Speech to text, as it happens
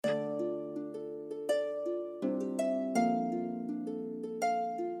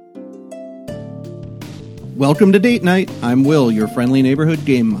Welcome to Date Night. I'm Will, your friendly neighborhood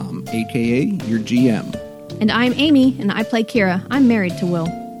game mom, a.k.a. your GM. And I'm Amy, and I play Kira. I'm married to Will.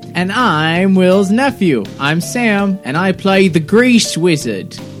 And I'm Will's nephew. I'm Sam, and I play the Grease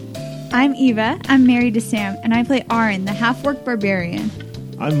Wizard. I'm Eva. I'm married to Sam, and I play Arin, the half-orc barbarian.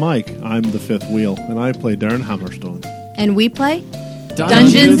 I'm Mike. I'm the fifth wheel, and I play Darren Hammerstone. And we play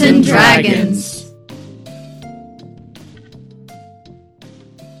Dungeons and Dragons.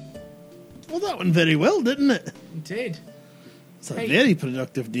 Well, that went very well, didn't it? It did. It's a very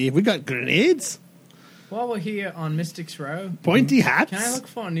productive day. We got grenades, While we're here on Mystics Row, pointy hats. can I look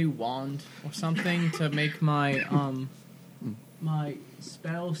for a new wand or something to make my my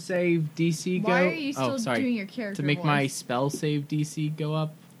spell save DC go? Why are you still sorry. doing your character To make voice? my spell save DC go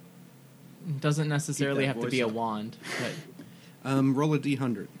up? It doesn't necessarily Keep that have to be a voice up. wand, but Roll a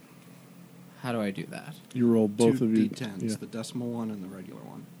D100. how do I do that? You roll both Two of you. D10s, Yeah. the decimal one and the regular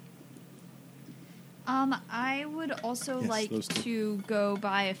one. I would also Yes, like those two. to go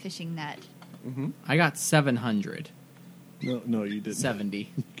buy a fishing net. I got 700. No, you didn't. 70.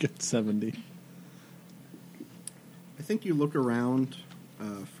 You get 70. I think you look around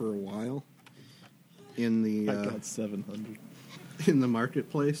for a while in the I got 700. in the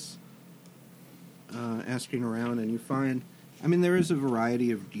marketplace, asking around, and you find, I mean, there is a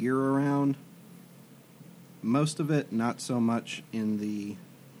variety of gear around. Most of it, not so much in the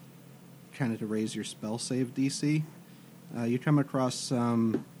kind of to raise your spell save DC. You come across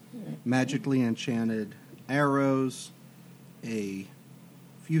some magically enchanted arrows, a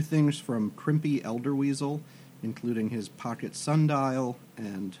few things from Crimpy Elderweasel, including his pocket sundial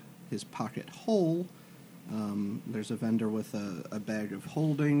and his pocket hole. There's a vendor with a bag of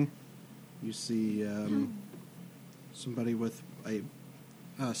holding. You see somebody with a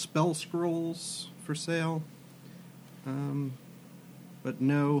spell scrolls for sale. But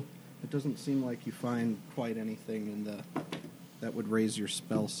no, it doesn't seem like you find quite anything in that would raise your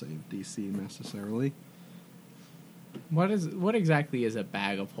spell save DC necessarily. What exactly is a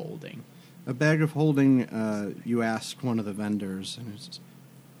bag of holding? A bag of holding, you ask one of the vendors, and it's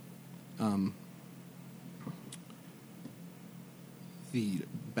the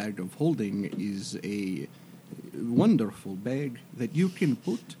bag of holding is a wonderful bag that you can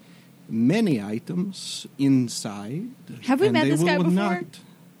put many items inside. Have we and met they this guy will before? Not,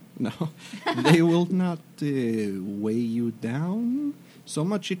 no, they will not weigh you down so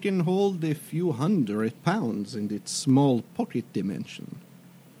much. It can hold a few 100 pounds in its small pocket dimension.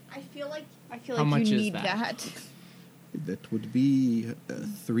 I feel like How much you is need that? That would be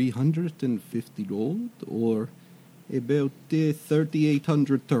 350 gold, or about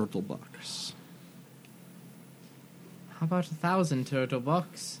 3,800 turtle bucks. How about 1,000 turtle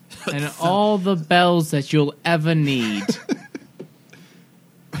bucks? And all the bells that you'll ever need.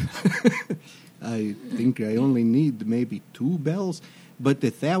 I think I only need maybe 2 bells, but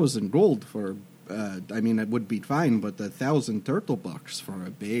 1,000 gold for, I mean, it would be fine, but 1,000 turtle bucks for a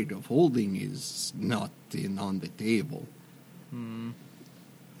bag of holding is not on the table.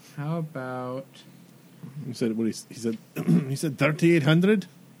 How about... He said what he said. He said 3,800.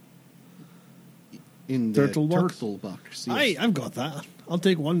 In the Turtle bucks? turtle bucks, yes. Aye, I've got that. I'll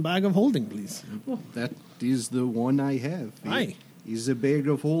take one bag of holding, please. That is the one I have. Aye. Is a bag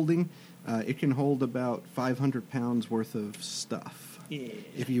of holding. It can hold about 500 pounds worth of stuff. Yeah.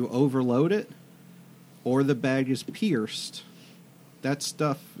 If you overload it, or the bag is pierced, that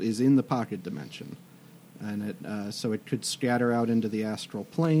stuff is in the pocket dimension, and it so it could scatter out into the astral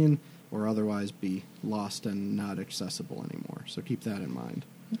plane, or otherwise be lost and not accessible anymore. So keep that in mind.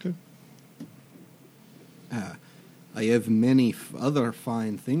 Okay. I have many other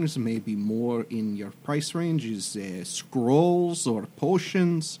fine things, maybe more in your price range, is scrolls or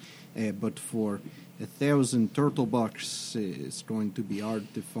potions, but for 1,000 turtle bucks, it's going to be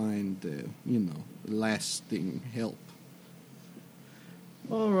hard to find, lasting help.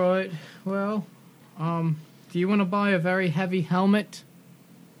 All right, well, do you want to buy a very heavy helmet?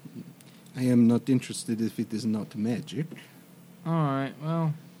 I am not interested if it is not magic. All right,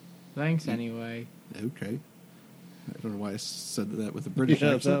 well, thanks anyway. Okay. I don't know why I said that with a British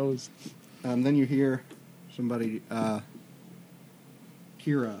Yeah, accent. that was. Then you hear somebody,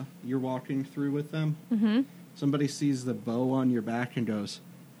 Kira, you're walking through with them. Mm-hmm. Somebody sees the bow on your back and goes,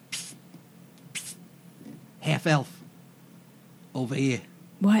 "Psst, psst, half elf, over here.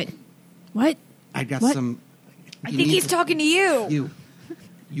 What? What? I got What? some. I you think need he's to- talking to you.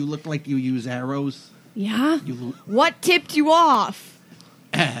 You look like you use arrows. Yeah? You What tipped you off?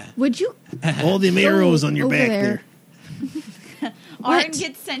 Would you? All them arrows on your over back there. there. Arin What?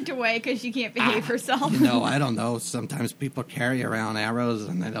 gets sent away because she can't behave herself. know, I don't know. Sometimes people carry around arrows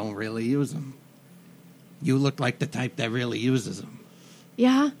and they don't really use them. You look like the type that really uses them.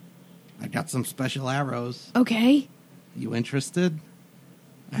 Yeah? I got some special arrows. Okay. You interested?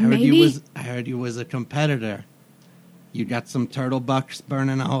 I Maybe. heard you was a competitor. You got some turtle bucks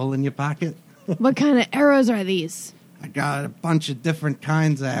burning a hole in your pocket? What kind of arrows are these? I got a bunch of different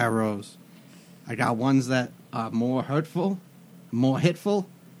kinds of arrows. I got ones that are more hurtful, more hitful.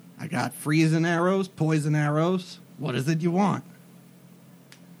 I got freezing arrows, poison arrows. What is it you want?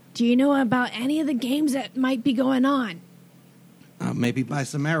 Do you know about any of the games that might be going on? Maybe buy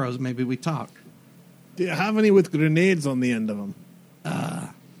some arrows, maybe we talk. Do you have any with grenades on the end of them?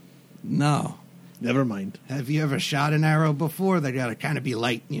 No. Never mind. Have you ever shot an arrow before? They gotta kind of be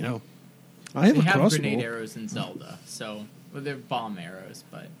light, you know. I have They a have crossbow. grenade arrows in Zelda, so well, they're bomb arrows,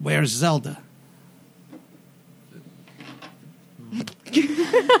 but Where's Zelda?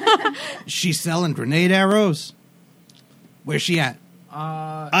 She's selling grenade arrows? Where's she at?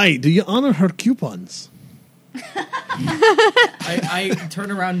 Aye, do you honor her coupons? I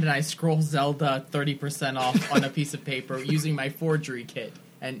turn around and I scroll Zelda 30% off on a piece of paper using my forgery kit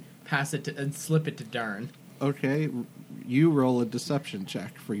and pass it to, and slip it to Dern. Okay, you roll a deception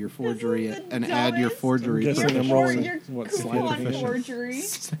check for your forgery and add your forgery. I'm guessing I'm proficiency. rolling what sleight of hand? forgery.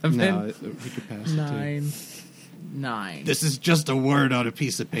 7, No, he could pass it too. 9. This is just a word on a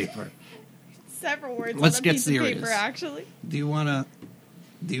piece of paper. Several words Let's on a get piece serious. of paper, actually. Do you want to?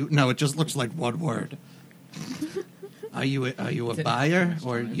 No, it just looks like one word. Are you a buyer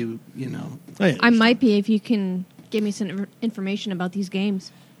or you know? I might be if you can give me some information about these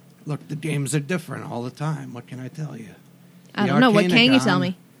games. Look, the games are different all the time. What can I tell you? I don't know. What can you tell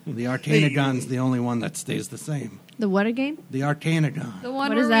me? The Arcanagon's the only one that stays the same. The what game? The Arcanagon. The one What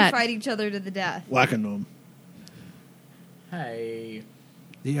where is we that? fight each other to the death. Whack a gnome. Hey.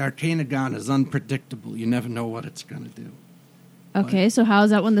 The Arcanagon is unpredictable. You never know what it's going to do. Okay, so how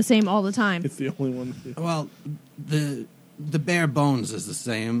is that one the same all the time? It's the only one. Well, the bare bones is the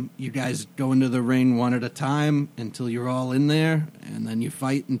same. You guys go into the ring one at a time until you're all in there, and then you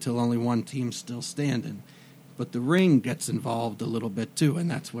fight until only one team's still standing. But the ring gets involved a little bit too, and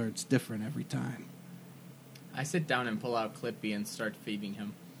that's where it's different every time. I sit down and pull out Clippy and start feeding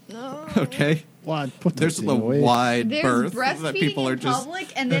him. Okay. What? Put There's that a thing away. wide There's berth breastfeeding that people are in just. public,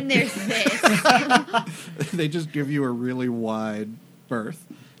 and then there's this. They just give you a really wide berth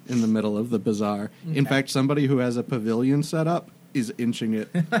in the middle of the bazaar. In fact, somebody who has a pavilion set up is inching it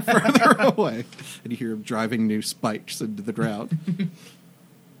further away, and you hear him driving new spikes into the ground.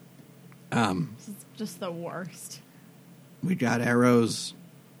 This is just the worst. We got arrows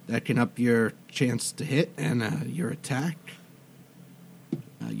that can up your chance to hit and your attack,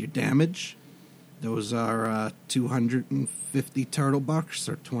 your damage. Those are 250 turtle bucks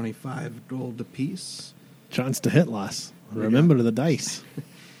or 25 gold apiece. Chance to hit, lass. Remember the dice.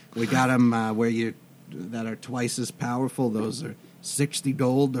 We got them that are twice as powerful. Those are 60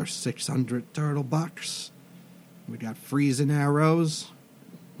 gold or 600 turtle bucks. We got freezing arrows.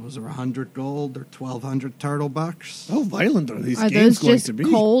 Those are 100 gold or 1,200 turtle bucks. How violent are these Are games those going just to be?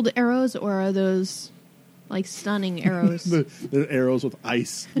 cold arrows or are those like stunning arrows? They're arrows with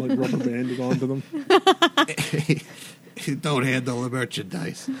ice, like rubber banded onto them. Don't handle the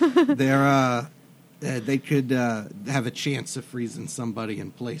merchandise. They're they could have a chance of freezing somebody in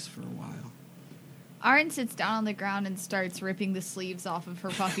place for a while. Arn sits down on the ground and starts ripping the sleeves off of her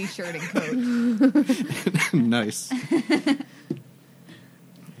puffy shirt and coat. Nice.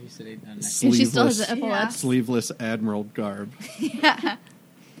 You sit it down next. And she still has Sleeveless- the epaulets. Sleeveless admiral garb.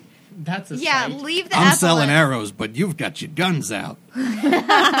 That's a Yeah, sight. leave the I'm selling epaulets. arrows, but you've got your guns out.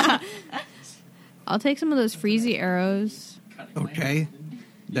 I'll take some of those freezy arrows. Okay.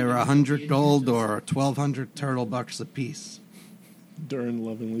 They're 100 gold or 1,200 turtle bucks apiece. Durin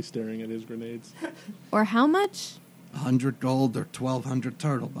lovingly staring at his grenades. Or how much? 100 gold or 1,200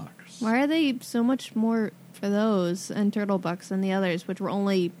 turtle bucks. Why are they so much more for those and turtle bucks than the others, which were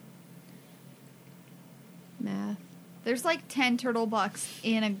only math? There's like 10 turtle bucks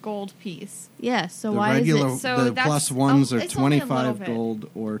in a gold piece. Yes, so The why regular, is it So the that's- plus ones oh, are it's only a little 25 bit. gold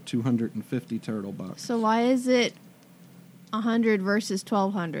or 250 turtle bucks. so why is it 100 versus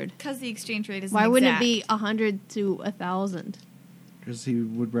 1,200? Because the exchange rate is Why wouldn't it be 100 to 1,000? Because he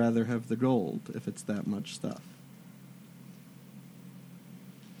would rather have the gold if it's that much stuff.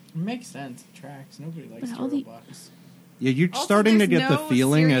 It makes sense. It tracks. Nobody likes But all turtle the- bucks. Yeah, you're Also, starting to there's get the no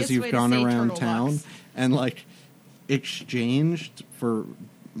feeling serious as way you've to gone say around turtle town bucks. and like exchanged for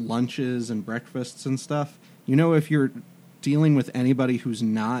lunches and breakfasts and stuff. You know, if you're dealing with anybody who's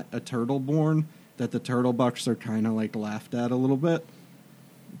not a turtle born, that the turtle bucks are kind of like laughed at a little bit,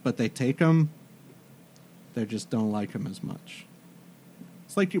 but they take them. They just don't like them as much.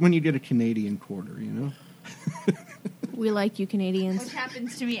 It's like when you get a Canadian quarter, you know. We like you, Canadians. Which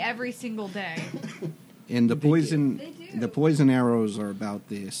happens to me every single day. And the They do. the poison arrows are about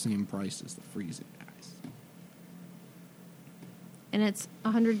the same price as the freezing guys. And it's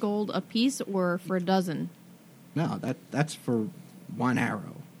 100 gold a piece or for a dozen? No, that's for one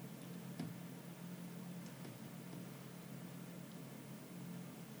arrow.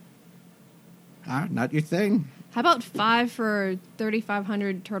 Not your thing. How about 5 for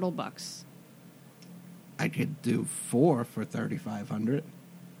 3,500 turtle bucks? I could do 4 for 3,500.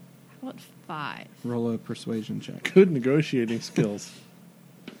 How about 5? Roll a persuasion check. Good negotiating skills.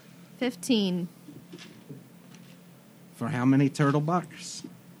 15. For how many turtle bucks?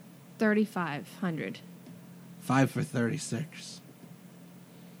 3,500. 5 for 36.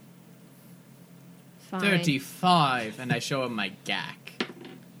 Fine. 35, and I show him my gack.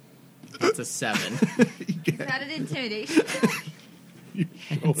 That's a 7. Is that an intimidation?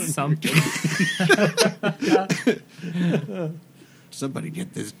 It's something. Somebody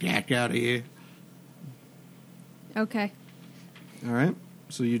get this gack out of here. Okay. All right.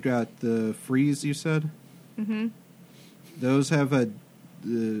 So you got the freeze, you said? Mm-hmm. Those have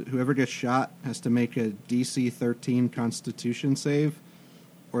whoever gets shot has to make a DC 13 Constitution save,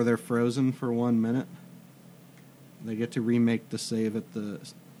 or they're frozen for 1 minute. They get to remake the save at the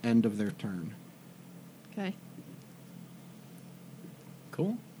end of their turn. Okay.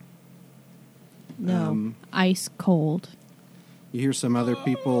 Cool. No. Ice cold. You hear some other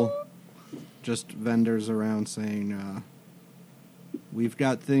people, just vendors around, saying, we've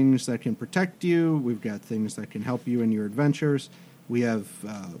got things that can protect you. We've got things that can help you in your adventures. We have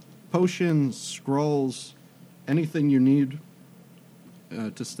potions, scrolls, anything you need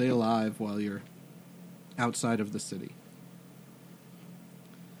to stay alive while you're outside of the city.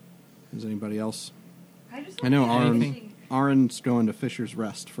 Is anybody else? I know Aaron's going to Fisher's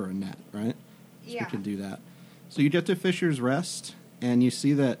Rest for a net, right? So Yeah. we can do that. So you get to Fisher's Rest, and you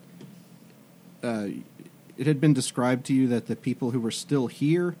see that it had been described to you that the people who were still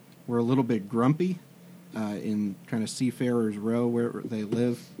here were a little bit grumpy in kind of Seafarers Row where they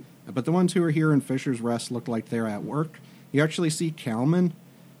live. But the ones who are here in Fisher's Rest look like they're at work. You actually see Kalman.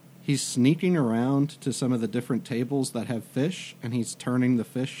 He's sneaking around to some of the different tables that have fish, and he's turning the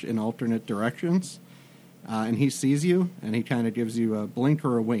fish in alternate directions. And he sees you, and he kind of gives you a blink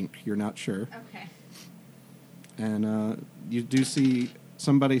or a wink. You're not sure. Okay. And you do see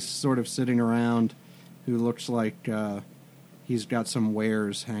somebody sort of sitting around who looks like he's got some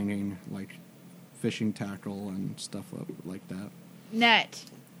wares hanging, like fishing tackle and stuff like that. Net.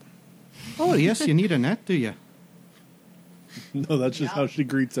 Oh, yes, you need a net, do you? No, that's just how she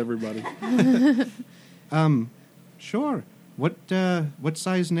greets everybody. Sure. What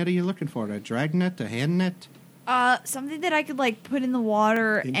size net are you looking for? A drag net? A hand net? Something that I could like put in the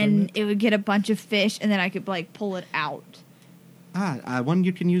water and Internet? it would get a bunch of fish, and then I could like pull it out. One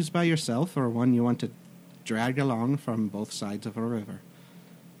you can use by yourself, or one you want to drag along from both sides of a river.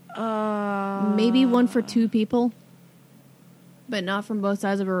 Maybe one for 2 people, but not from both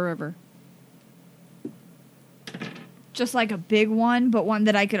sides of a river. Just like a big one, but one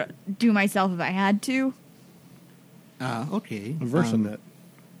that I could do myself if I had to. Okay. A VersaNet.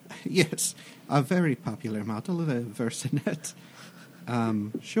 Yes, a very popular model, the VersaNet.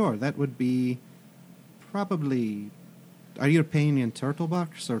 Sure, that would be probably... Are you paying in turtle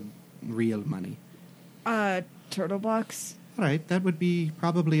bucks or real money? Turtle bucks. All right, that would be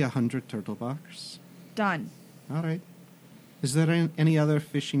probably 100 turtle bucks. Done. All right. Is there any other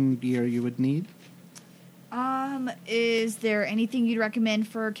fishing gear you would need? Is there anything you'd recommend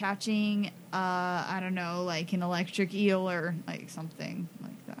for catching, I don't know, like an electric eel or like something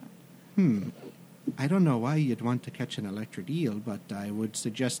like that? I don't know why you'd want to catch an electric eel, but I would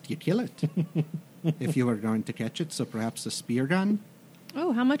suggest you kill it if you were going to catch it. So perhaps a spear gun,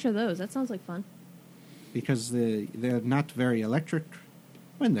 Oh, how much are those? That sounds like fun. because they're not very electric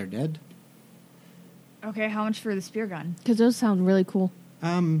when they're dead. Okay, how much for the spear gun? Because those sound really cool.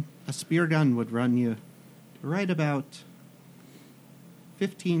 A spear gun would run you right about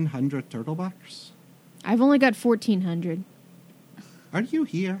 1,500 turtle bucks. I've only got 1,400. Are you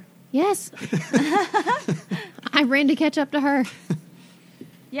here? Yes. I ran to catch up to her.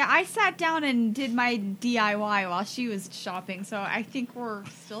 Yeah, I sat down and did my DIY while she was shopping, so I think we're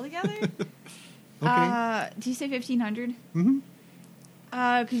still together. Okay. Do you say 1,500? Mm-hmm.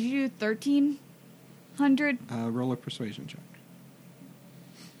 Could you do 1,300? Roll a persuasion check.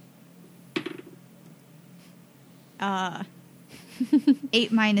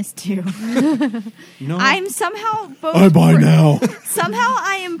 8 minus 2. No. I'm somehow both. I buy now. Somehow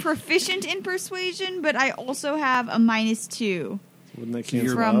I am proficient in persuasion, but I also have a minus 2. Wouldn't that So you're-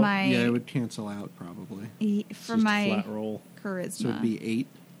 cancel From out? my Yeah, it would cancel out probably. It's for just a my flat roll. charisma. So it'd be 8.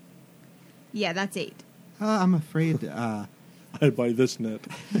 Yeah, that's 8. I'm afraid. I'd buy this net.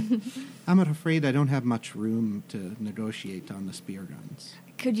 I'm afraid I don't have much room to negotiate on the spear guns.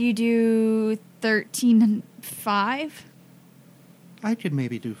 Could you do 13.5? I could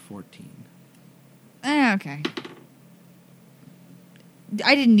maybe do 14. Okay.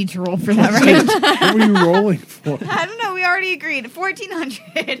 I didn't need to roll for that, right? What were you rolling for? I don't know. We already agreed.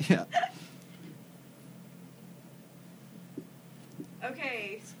 1,400. Yeah.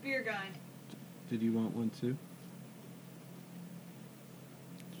 Okay, spear gun. Did you want one too?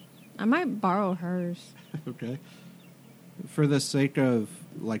 I might borrow hers. Okay. For the sake of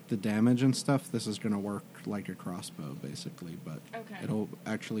like the damage and stuff, this is going to work like a crossbow basically, but Okay. it'll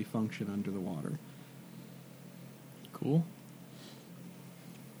actually function under the water. Cool.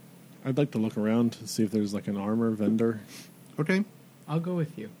 I'd like to look around to see if there's like an armor vendor. Okay. I'll go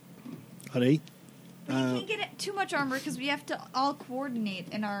with you. At 8? But you can't get too much armor because we have to all coordinate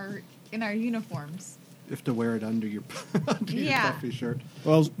in our uniforms. You have to wear it under your, under your Yeah. puffy shirt.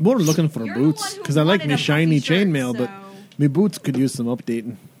 Well, I was more looking for You're the boots one who because I like wanted my a shiny puffy shirt, chainmail, but so- my boots could use some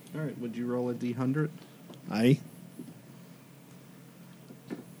updating. All right. Would you roll a d100? Aye.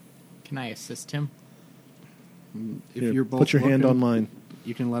 Can I assist him? If Here, you're both put your hand looking, on mine.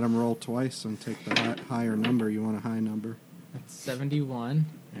 You can let them roll twice and take the higher number. You want a high number. That's 71.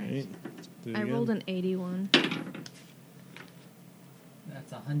 Alright. Do it I again. rolled an 81.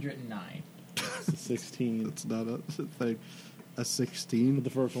 That's 109. It's a 16. It's not a thing. A But 16. the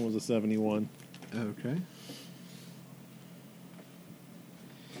first one was a 71. Okay.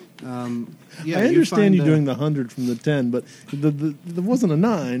 Yeah, I understand you find, doing the 100 from the 10, but there wasn't a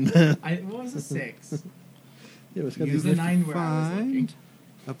 9. What was a 6? Yeah, it's got You Use these the 9 where I was looking. find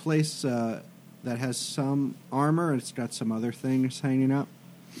a place that has some armor. It's got some other things hanging up.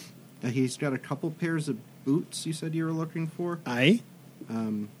 He's got a couple pairs of boots. You said you were looking for. Aye.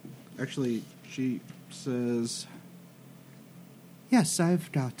 Actually, she says, "Yes,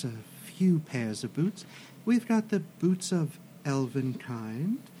 I've got a few pairs of boots. We've got the boots of elven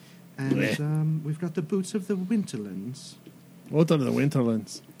kind, and we've got the boots of the Winterlands. What are the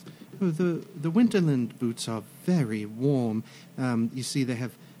Winterlands? Oh, the Winterland boots are very warm. You see, they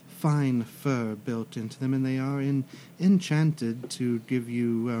have fine fur built into them, and they are enchanted to give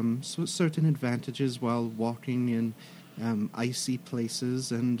you certain advantages while walking in icy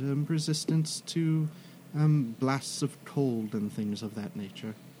places and resistance to blasts of cold and things of that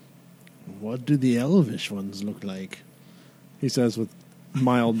nature." What do the elvish ones look like? He says with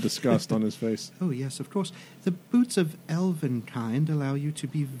mild disgust on his face. Oh, yes, of course. The boots of elven kind allow you to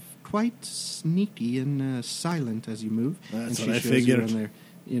be quite sneaky and silent as you move. That's and what I she shows figured. You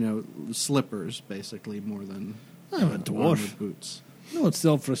in their, slippers, basically, more than I'm a dwarf. armored boots. No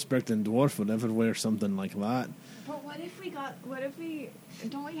self-respecting dwarf would ever wear something like that. But what if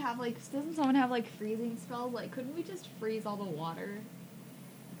don't we have doesn't someone have freezing spells? Couldn't we just freeze all the water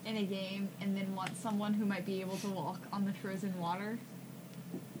in a game and then want someone who might be able to walk on the frozen water?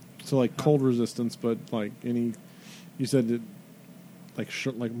 So like cold resistance, but like any, you said it,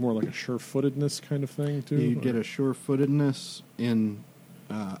 like more like a sure-footedness kind of thing too. You get Or- a sure-footedness in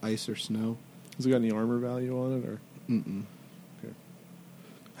ice or snow. Has it got any armor value on it, or Mm-mm.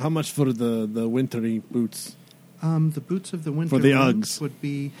 how much for the wintry boots? The boots of the winter For the ones Uggs. would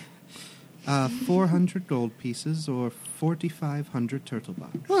be 400 gold pieces or 4,500 turtle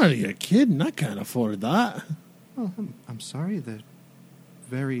bucks. What are you kidding? I can't afford that. Oh, I'm sorry. They're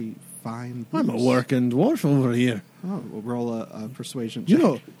very fine boots. I'm a working dwarf over here. Oh, we'll roll a persuasion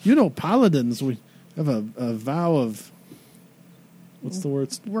You check. know, paladins. We have a vow of what's the word?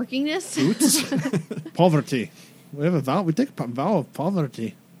 Workingness? Poverty. We have a vow. We take a vow of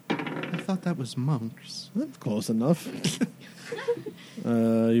poverty. I thought that was monks. That's close enough.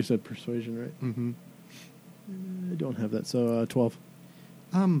 You said persuasion, right? Mm-hmm. I don't have that. So 12.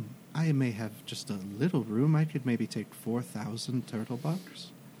 I may have just a little room. I could maybe take 4,000 turtle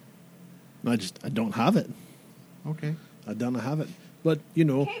bucks. I don't have it. Okay. I don't have it. But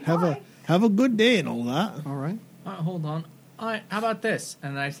Okay, bye. have a good day and all that. All right. Hold on. All right, how about this?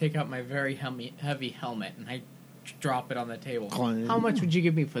 And I take out my very heavy helmet and I drop it on the table. Clang. How much would you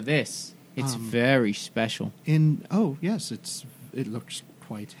give me for this? It's very special. Yes, it looks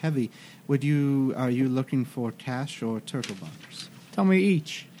quite heavy. Are you looking for cash or turtle bucks? Tell me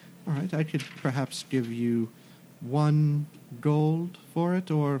each. All right, I could perhaps give you 1 gold for it,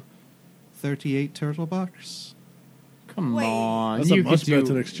 or 38 turtle bucks. Come Wait. on. That's a you much could better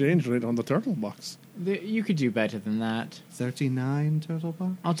do, exchange rate on the turtle box. You could do better than that. 39 turtle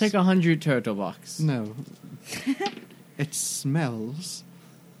bucks. I'll take 100 turtle bucks. No. It smells.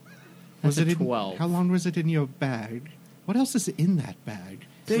 That's a in, 12. How long was it in your bag? What else is in that bag?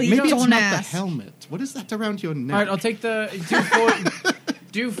 Please Maybe it's don't not ask. the helmet. What is that around your neck? All right, I'll take the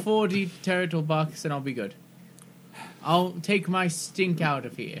do 40 turtle bucks and I'll be good. I'll take my stink out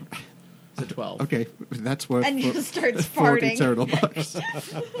of here. It's a 12. Okay, that's worth And you just start 40 farting. turtle bucks.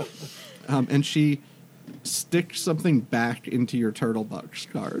 And she sticks something back into your turtle bucks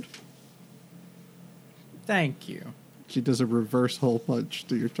card. Thank you. She does a reverse hole punch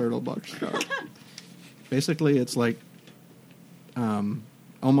to your turtle bucks card. Basically, it's like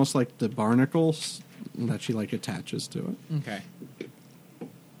almost like the barnacles that she like attaches to it. Okay.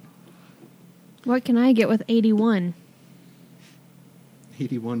 What can I get with 81?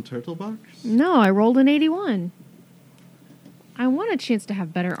 81 turtle bucks? No, I rolled an 81. I want a chance to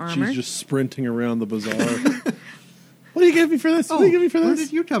have better armor. She's just sprinting around the bazaar. What do you give me for this? What do you give me for Where this?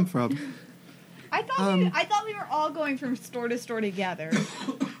 did you come from? I thought we were all going from store to store together.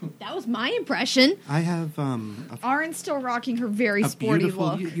 That was my impression. I have Arin's still rocking her very a sporty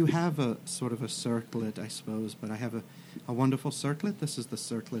beautiful. look. You have a sort of a circlet, I suppose, but I have a wonderful circlet. This is the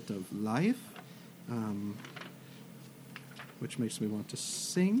circlet of life, which makes me want to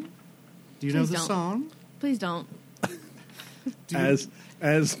sing. Do you know Please the don't. song? Please don't. Do you-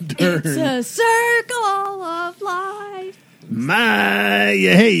 As Dern. It's a circle of life. My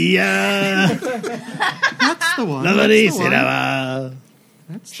yeah. That's the one. Lovely That's the one. cinema.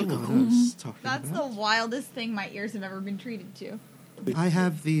 That's the one I was talking That's the about. wildest thing my ears have ever been treated to. I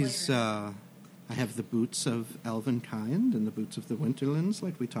have these. I have the boots of Elvenkind and the boots of the Winterlands,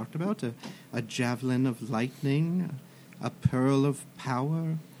 like we talked about. A javelin of lightning, a pearl of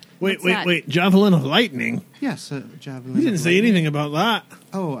power. What's that? Wait. Javelin of lightning. Yes, a javelin. You didn't of say lightning. anything about that.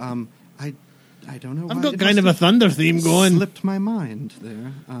 Oh, I don't know. I've why got it kind must of a have thunder theme going. Slipped my mind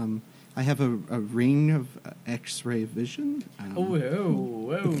there. I have a ring of X-ray vision. Oh,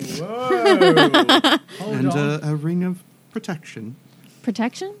 whoa. Hold and on. a ring of protection.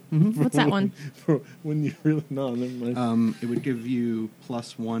 Protection? Mm-hmm. What's that one? When you really no, never mind. It would give you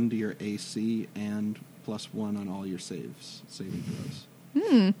 +1 to your AC and +1 on all your saving throws.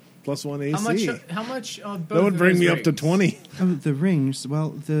 +1 AC. How much of both That would of bring those me up to rings? 20. Oh, the rings. Well,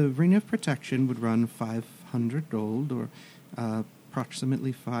 the ring of protection would run 500 gold, or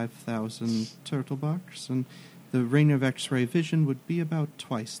approximately 5,000 turtle bucks, and the ring of X-ray vision would be about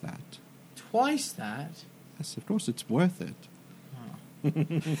twice that. Twice that? Yes, of course, it's worth it.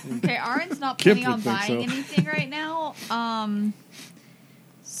 Okay, Arin's not Kip planning on would think buying so. anything right now.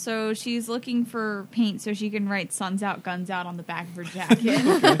 So she's looking for paint so she can write "Suns Out, Guns Out" on the back of her jacket.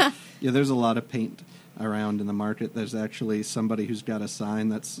 Yeah, there's a lot of paint around in the market. There's actually somebody who's got a sign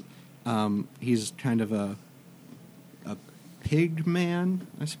that's he's kind of a pig man,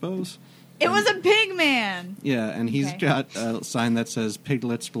 I suppose. It was a pig man. Yeah, and he's Okay. got a sign that says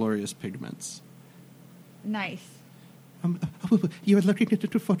 "Piglets, Glorious Pigments." Nice. You're looking at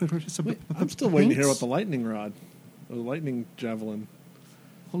the photos. I'm still waiting to hear about the lightning rod. Or the lightning javelin.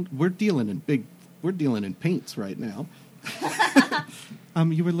 We're dealing in paints right now.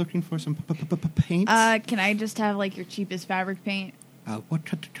 You were looking for some paints. Can I just have like your cheapest fabric paint? What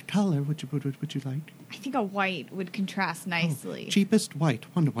color would you like? I think a white would contrast nicely. Cheapest white.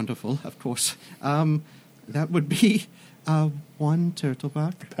 Wonderful, of course. That would be 1 turtle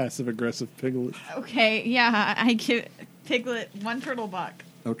buck. Passive aggressive piglet. Okay, yeah, I give Piglet 1 turtle buck.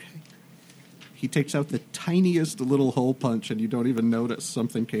 Okay. He takes out the tiniest little hole punch, and you don't even notice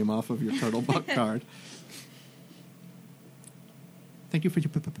something came off of your turtle buck card. Thank you for your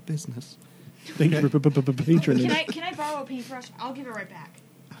business. Thank you for patronage. Can I borrow a paintbrush? I'll give it right back.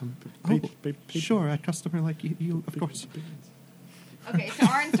 Sure, a customer like you, of course. Okay, so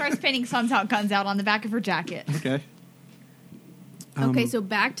Arin starts painting "Suns Out, Guns Out" on the back of her jacket. Okay. Okay, so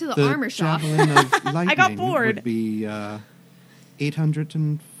back to the armor shop. Javelin of lightning got bored. would be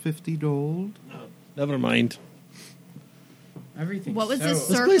 850 gold. Never mind. Everything. What was so this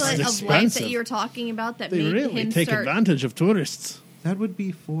place circlet is of life expensive. that you were talking about that They made really him take start? advantage of tourists. That would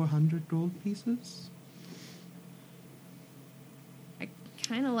be 400 gold pieces. I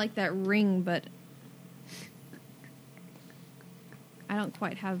kind of like that ring, but I don't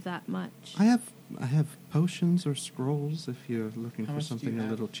quite have that much. I have potions or scrolls if you're looking How for much do you something a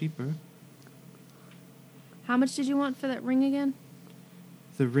have? little cheaper. How much did you want for that ring again?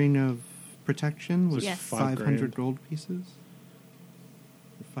 The ring of protection was Yes. 500 $5,000. gold pieces.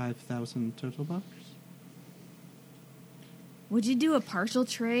 5,000 turtle bucks. Would you do a partial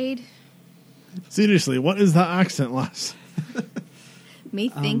trade? Seriously, what is that accent, lass? Me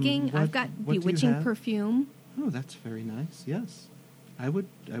thinking, I've got what do you bewitching have? perfume. Oh, that's very nice. Yes, I would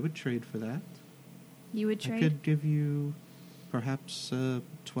trade for that. You would I trade? could give you perhaps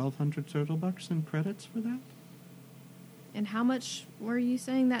 1,200 turtle bucks in credits for that. And how much were you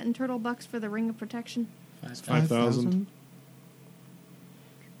saying that in turtle bucks for the ring of protection? 5,000.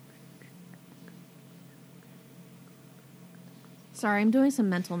 Sorry, I'm doing some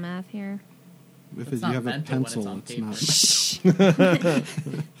mental math here. If It's you not have a mental when it's pencil, on it's paper.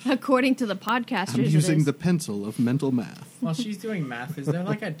 not. According to the podcasters, I'm it using is. the pencil of mental math. While she's doing math, is there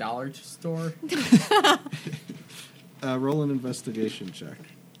like a dollar store? Roll an investigation check.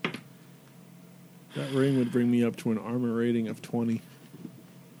 That ring would bring me up to an armor rating of 20.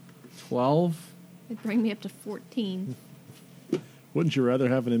 12? It'd bring me up to 14. Wouldn't you rather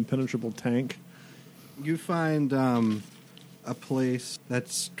have an impenetrable tank? You find a place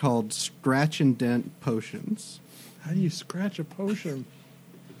that's called Scratch and Dent Potions. How do you scratch a potion?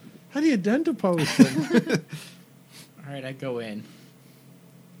 How do you dent a potion? Alright, I go in.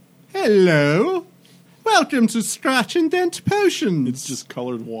 Hello! Welcome to Scratch and Dent Potions. It's just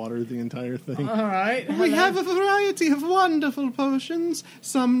colored water, the entire thing. Alright. We have a variety of wonderful potions,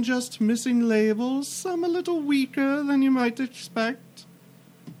 some just missing labels, some a little weaker than you might expect.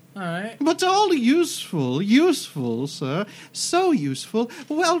 Alright. But all useful, sir. So useful.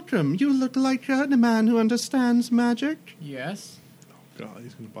 Welcome. You look like a man who understands magic, Yes. God,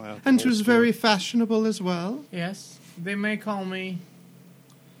 he's going to buy out the and whole who's store. very fashionable as well. Yes. They may call me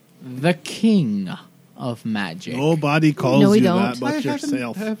the king of magic. Nobody calls No, we you don't. that but I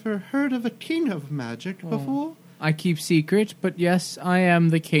yourself. haven't ever heard of a king of magic before. I keep secret, but yes, I am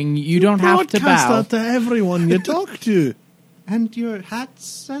the king. You don't have to broadcast bow. that to everyone you talk to. And your hat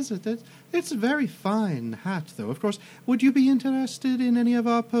says it. It's a very fine hat, though. Of course, would you be interested in any of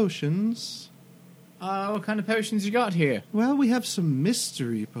our potions? What kind of potions you got here? Well, we have some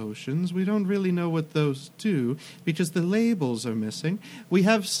mystery potions. We don't really know what those do because the labels are missing. We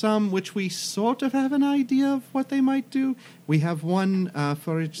have some which we sort of have an idea of what they might do. We have one,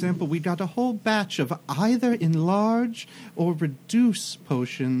 for example, we got a whole batch of either enlarge or reduce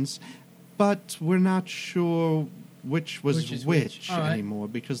potions, but we're not sure which was Which is which which. All right. anymore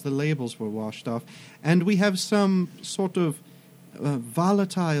because the labels were washed off. And we have some sort of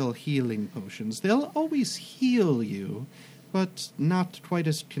volatile healing potions. They'll always heal you, but not quite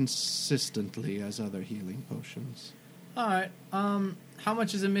as consistently as other healing potions. Alright, how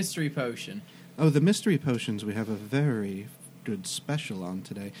much is a mystery potion? Oh, the mystery potions we have a very good special on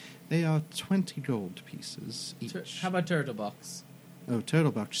today. They are 20 gold pieces each. How about turtle box? Oh,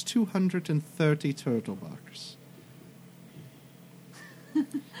 turtle bucks. 230 turtle bucks.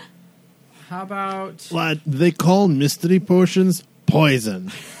 How about... What they call mystery potions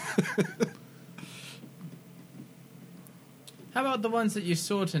poison. How about the ones that you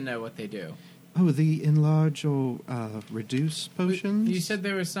sort of know what they do? Oh, the enlarge or reduce potions? You said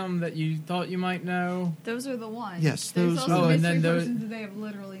there were some that you thought you might know. Those are the ones. Yes, There's those also are- Oh, and mystery then those- potions that they have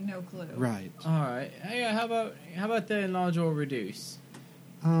literally no clue. Right. Alright, yeah, how about the enlarge or reduce?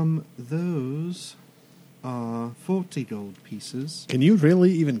 Those are 40 gold pieces. Can you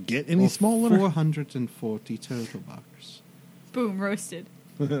really even get any or smaller? 440 turtle bucks. Boom, roasted.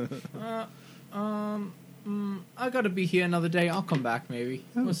 I gotta be here another day. I'll come back maybe.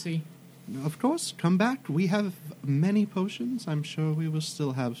 Oh. We'll see. Of course, come back. We have many potions. I'm sure we will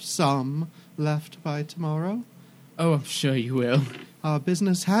still have some left by tomorrow. Oh, I'm sure you will. Our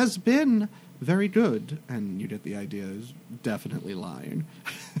business has been very good, and you get the idea, is definitely lying.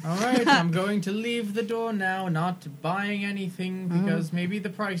 Alright, I'm going to leave the door now, not buying anything Oh. because maybe the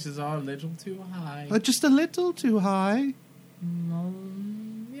prices are a little too high. Just a little too high.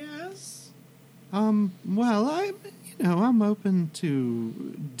 Yes. Well, I'm open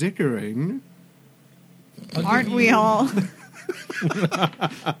to dickering. Aren't we all?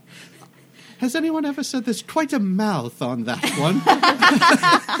 Has anyone ever said there's quite a mouth on that one?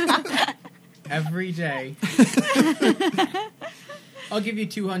 Every day. I'll give you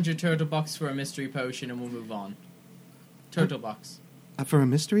 200 turtle bucks for a mystery potion and we'll move on. Turtle bucks. For a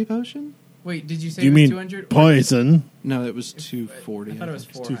mystery potion? Wait, did you say Do you it was mean 200? poison? No, it was 240. I thought it was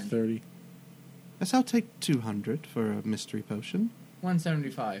think. 400. 230. Yes, I'll take 200 for a mystery potion.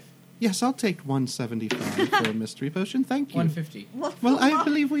 175. Yes, I'll take 175 for a mystery potion. Thank you. 150. Well, I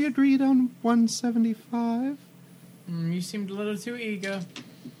believe we agreed on 175. You seemed a little too eager.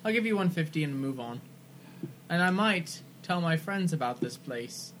 I'll give you 150 and move on. And I might tell my friends about this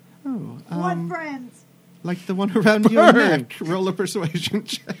place. Oh, What friends? like the one around your Burn. neck. Roll a persuasion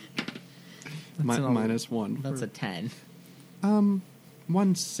check. That's an- Minus 1. That's a 10.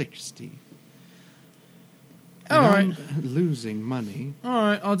 160. All And right. I'm losing money. All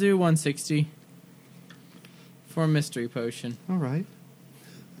right, I'll do 160 for a mystery potion. All right.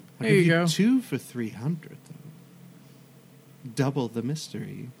 I'll There give you go. 2 for 300, though. Double the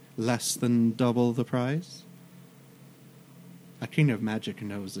mystery. Less than double the price. A king of magic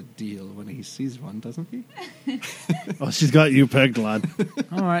knows a deal when he sees one, doesn't he? Oh, she's got you pegged, lad.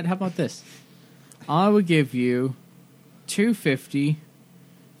 All right, how about this? I will give you $2.50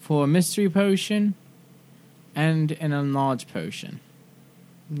 for a mystery potion and an enlarged potion.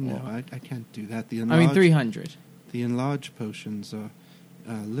 No, I can't do that. I mean, 300. The enlarged potions are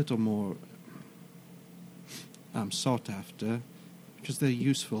a little more sought after because they're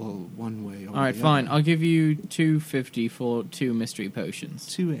useful one way or All right, the fine. other. I'll give you $2.50 for 2 mystery potions.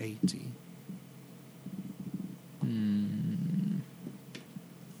 280.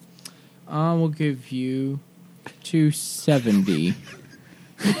 I will give you $2.70.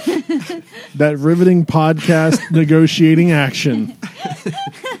 That riveting podcast negotiating action.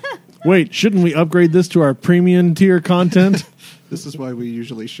 Wait, shouldn't we upgrade this to our premium tier content? This is why we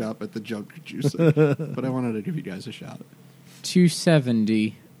usually shop at the junk juicer. But I wanted to give you guys a shout.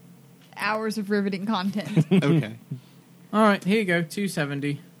 $2.70. Hours of riveting content. Okay. All right, here you go.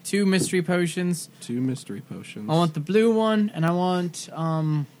 $2.70. 2 mystery potions. 2 mystery potions. I want the blue one, and I want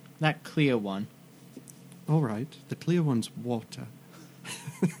that clear one. All right. The clear one's water.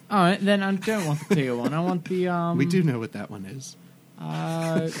 All right, then I don't want the clear one. I want the We do know what that one is.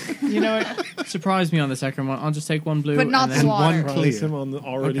 You know what? Surprise me on the second one. I'll just take one blue, But not and then the water. one clear. Place him on the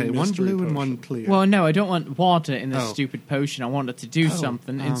already Okay, one mystery blue and potion. one clear. Well, no, I don't want water in this Oh. stupid potion. I want it to do Oh,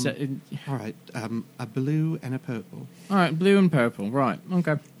 something. Instead, All right. A blue and a purple. all right, blue and purple. Right.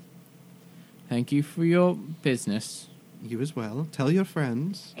 Okay. Thank you for your business. You as well. Tell your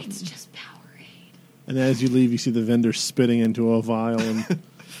friends. It's just Powerade. And as you leave, you see the vendor spitting into a vial and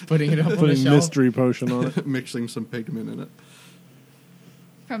Putting it up on the putting shelf. mystery potion on it. Mixing some pigment in it.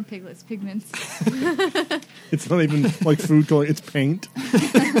 From Piglet's Pigments. It's not even like food coloring, it's paint.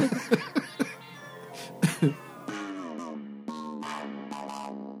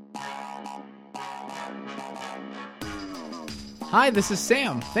 Hi, this is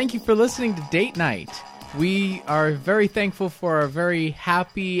Sam. Thank you for listening to Date Night. We are very thankful for our very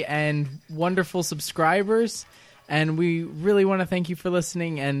happy and wonderful subscribers, and we really want to thank you for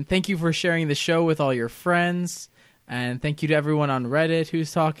listening, and thank you for sharing the show with all your friends, and thank you to everyone on Reddit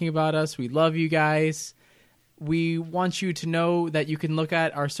who's talking about us. We love you guys. We want you to know that you can look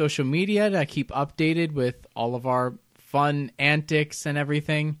at our social media to keep updated with all of our fun antics and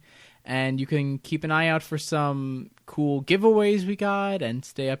everything. And you can keep an eye out for some cool giveaways we got and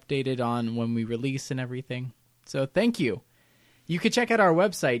stay updated on when we release and everything. So thank you. You can check out our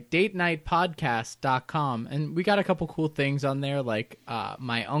website, datenightpodcast.com. And we got a couple cool things on there, like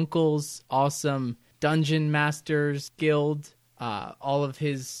my uncle's awesome Dungeon Masters Guild, all of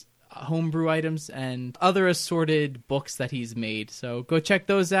his homebrew items, and other assorted books that he's made. So go check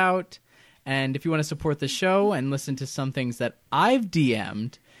those out. And if you want to support the show and listen to some things that I've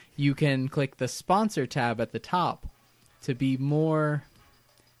DM'd, you can click the sponsor tab at the top to be more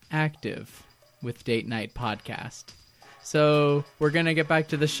active with Date Night Podcast. So we're going to get back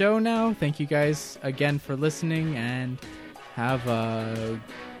to the show now. Thank you guys again for listening, and have a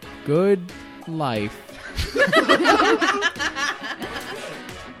good life.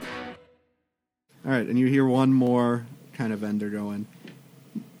 All right, and you hear one more kind of vendor going,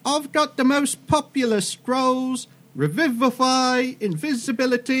 I've got the most popular scrolls. Revivify,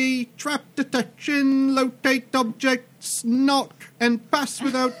 invisibility, trap detection, locate objects, knock, and pass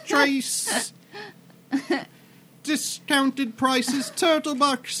without trace. Discounted prices, turtle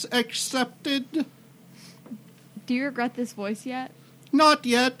bucks accepted. Do you regret this voice yet? Not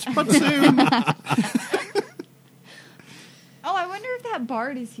yet, but soon. Oh, I wonder if that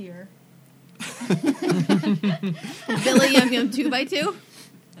bard is here. Billy Yum Yum 2x2?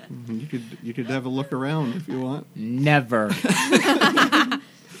 You could have a look around if you want. Never.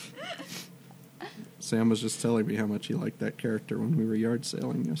 Sam was just telling me how much he liked that character when we were yard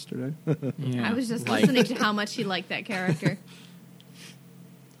sailing yesterday. Yeah, I was just like- listening to how much he liked that character.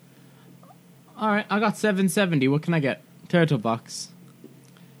 All right, I got 770. What can I get? Turtle bucks.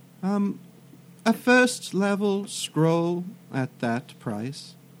 A first level scroll at that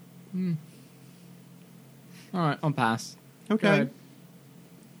price. All right, I'll pass. Go Okay. ahead.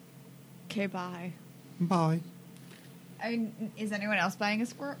 Okay, bye. Bye. I mean, is anyone else buying a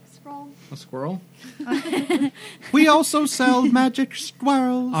scroll? A squirrel? We also sell magic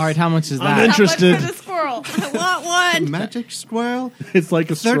squirrels. All right, how much is I'm that? interested. How much for the squirrel? I want one! Magic squirrel. It's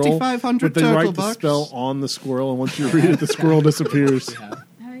like a scroll, 3,500 but they turtle write the bucks. spell on the squirrel, and once you read it, the squirrel disappears. How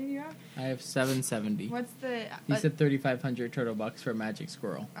many do you have? I have 770. What's the? He said 3,500 turtle bucks for a magic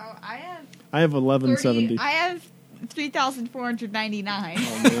squirrel. Oh, I have I have 30. 1170. I have 3,499.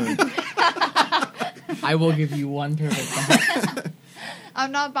 Oh, man. I will give you 1 turtle box.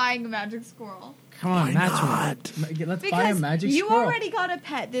 I'm not buying a magic squirrel. Come on, Why that's not? one. Let's buy a Because magic you squirrel. already got a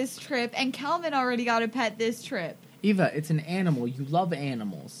pet this trip, and Calvin already got a pet this trip. Eva, it's an animal. You love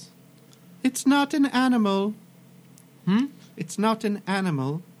animals. It's not an animal. Hmm? It's not an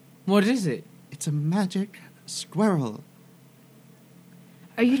animal. What is it? It's a magic squirrel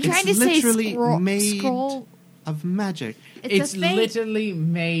Are you trying It's to say literally scroll? made- Scroll? of magic. It's a fake. literally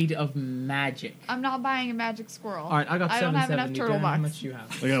made of magic. I'm not buying a magic squirrel. All right, I got I don't have enough 770. turtle Dan, how bucks. much you have?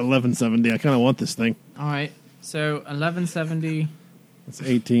 I got 1170. I kind of want this thing. All right, so 1170, It's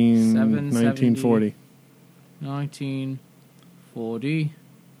 18, 770. 1940. 1940.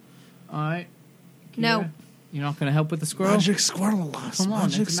 All right. No. Kira, you're not going to help with the squirrel? Magic squirrel, Lost. Come on,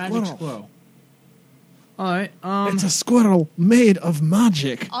 magic it's a magic squirrel. All right. It's a squirrel made of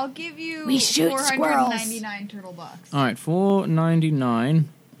magic. I'll give you We shoot 499 turtle bucks. All right, 499,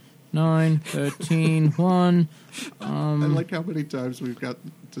 9, 13, 1. I like how many times we've got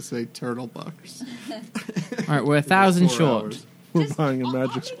to say turtle bucks. All right, we're 1,000 4 short. hours. We're Just- buying a I'll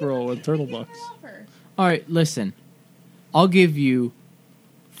magic give you squirrel a- with turtle give you bucks. an offer. All right, listen. I'll give you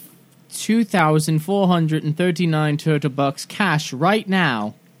 2,439 turtle bucks cash right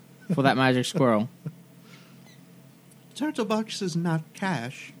now for that magic squirrel. Turtle bucks is not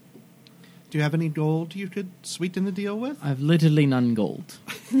cash. Do you have any gold you could sweeten the deal with? I've literally none gold.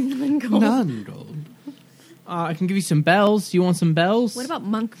 None gold. I can give you some bells. You want some bells? What about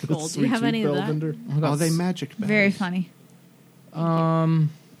monk gold? Do you Sweet have tooth any of bell that? vendor. I got Are they magic bells? Very funny.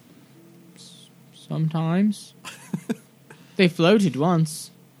 Sometimes. They floated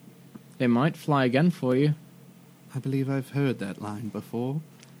once. They might fly again for you. I believe I've heard that line before.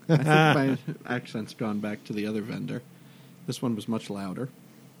 I think my accent's gone back to the other vendor. This one was much louder.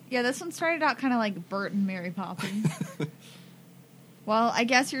 Yeah, this one started out kind of like Bert and Mary Poppins. Well, I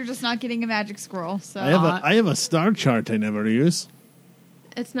guess you're just not getting a magic squirrel, so... I have a star chart I never use.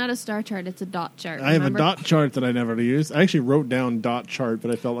 It's not a star chart. It's a dot chart. I have a remember? dot chart that I never use. I actually wrote down dot chart, but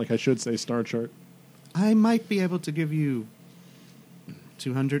I felt like I should say star chart. I might be able to give you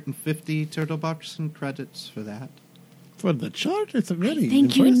 250 turtle bucks and credits for that. For the chart, it's I really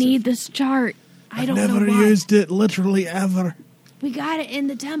think you impressive. need this chart. I don't never know why. used it literally ever. We got it in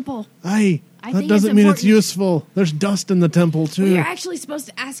the temple. Aye, I that think doesn't it's mean it's important. useful. There's dust in the temple too. We are actually supposed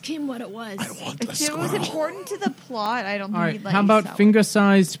to ask him what it was. I want the If it was squirrel. important to the plot, I don't All think right, he'd let how you about sell it.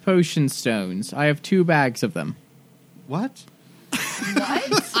 finger-sized potion stones? I have 2 bags of them. What?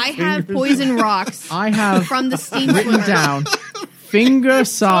 What? I have poison rocks I have from the steam written swimmer. down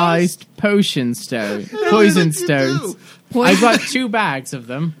finger-sized potion poison stones. I got 2 bags of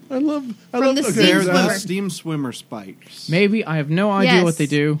them. I love From the okay, steam They're swimmer. the steam swimmer spikes. Maybe I have no idea Yes. what they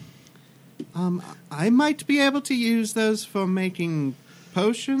do. I might be able to use those for making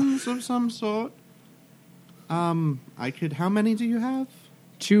potions of some sort. I could. How many do you have?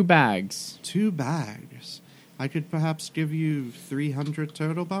 2 bags. 2 bags. I could perhaps give you 300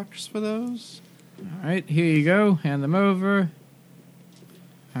 turtle bucks for those. All right, here you go. Hand them over.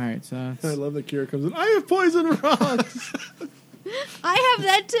 All right, so I love that Kira comes in. I have poison rocks. I have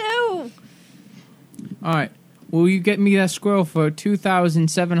that too. all right. Will you get me that squirrel for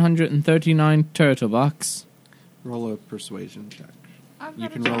 2,739 turtle bucks? Roll a persuasion check. I've You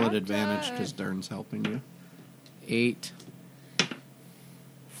got can a roll at chart. advantage because Dern's helping you. 8,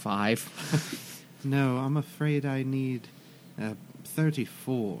 5. No, I'm afraid I need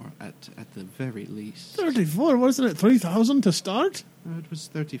 34 at the very least. 34, wasn't it? 3,000 to start? It was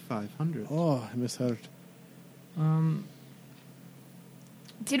 3,500. Oh, I misheard.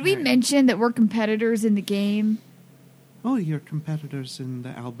 Did we mention that we're competitors in the game? Oh, you're competitors in the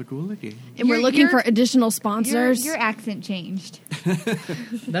Albagula game. And we're You're- looking you're- for additional sponsors. Your accent changed. I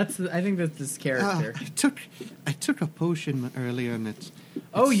think that's this character. I took a potion earlier, and it's.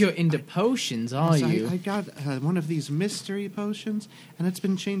 Oh, you're into potions, are Yes, you? I got one of these mystery potions, and it's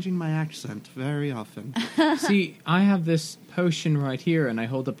been changing my accent very often. See, I have this potion right here, and I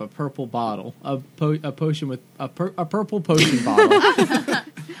hold up a purple bottle. A potion with a purple potion bottle.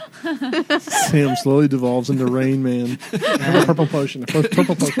 Sam slowly devolves into Rain Man. I have a purple potion. A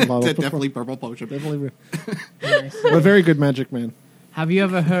purple potion bottle. Definitely purple potion. Definitely. A very good magic man. Have you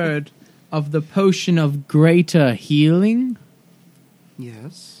ever heard of the potion of greater healing?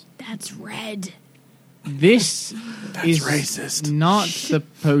 Yes. That's red. This is racist. not the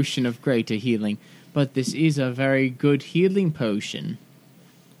potion of greater healing, but this is a very good healing potion.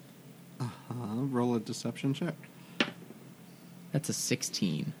 Roll a deception check. That's a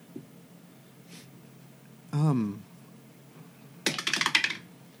 16.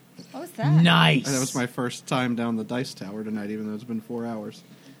 What was that? Nice. And that was my first time down the dice tower tonight, even though it's been 4 hours.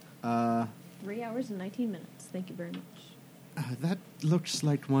 3 hours and 19 minutes. Thank you very much. That looks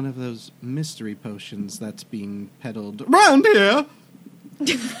like one of those mystery potions that's being peddled around here.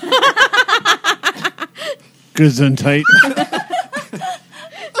 Gesundheit.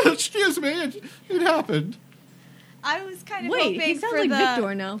 Excuse me, it happened. I was kind of Wait, hoping he sounds for like the.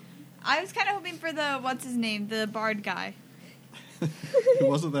 Victor now. I was kind of hoping for the what's his name, the bard guy. It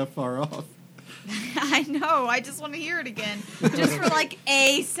wasn't that far off. I know. I just want to hear it again, just for like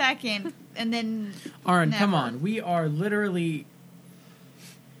a second, and then. Aaron, come never. on. We are literally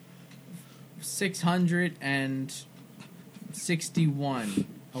 661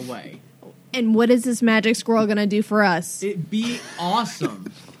 away. And what is this magic squirrel gonna do for us? It'd be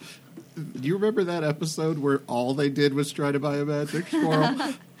awesome. Do you remember that episode where all they did was try to buy a magic squirrel?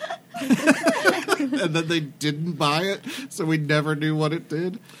 And then they didn't buy it, so we never knew what it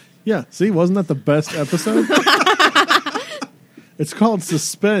did? Yeah, see, wasn't that the best episode? It's called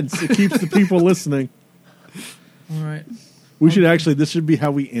suspense. It keeps the people listening. All right. This should be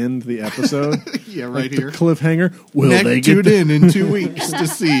how we end the episode. Yeah, Like right the here. cliffhanger. Will Next, they tune get in 2 weeks to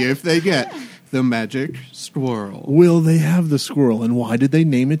see if they get the magic squirrel. Will they have the squirrel, and why did they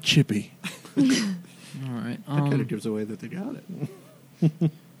name it Chippy? All right. That kind of gives away that they got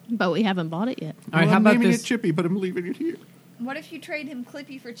it. But we haven't bought it yet. All right, Well, how I'm about naming this? it Chippy, but I'm leaving it here. What if you trade him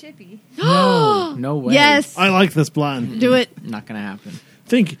Clippy for Chippy? No way. Yes, I like this plan. do it. Not going to happen.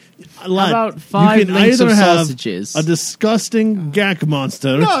 Think, lad, about 5 you can links either of have sausages? a disgusting gak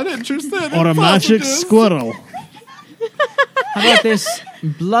monster Not interested or in a magic sausages. squirrel. How about this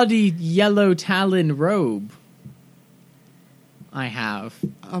bloody yellow talon robe I have?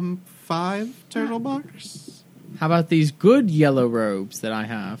 5 turtle bucks? How about these good yellow robes that I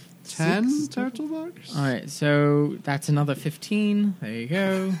have? 10 turtle bucks? All right, so that's another 15. There you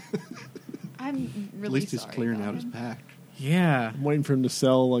go. I'm really At least he's sorry clearing about out his him. pack. Yeah. I'm waiting for him to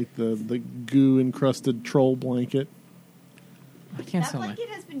sell like the goo encrusted troll blanket. I can't That sell it. blanket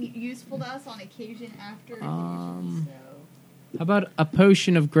has been useful to us on occasion after Um, occasion, so. How about a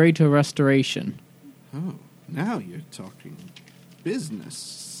potion of greater restoration? Oh, now you're talking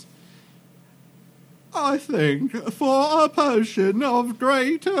business. I think for a potion of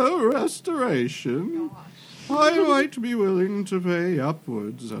greater restoration, I might be willing to pay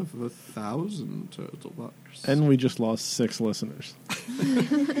upwards of 1,000 turtle bucks. And we just lost 6 listeners.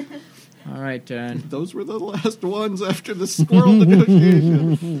 All right, Dan. Those were the last ones after the squirrel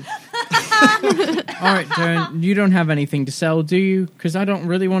negotiation. All right, Dan. You don't have anything to sell, do you? Because I don't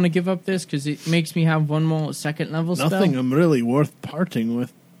really want to give up this because it makes me have one more second level spell. Nothing I'm really worth parting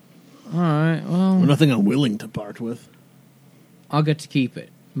with. All right, Or well, nothing I'm willing to part with. I'll get to keep it,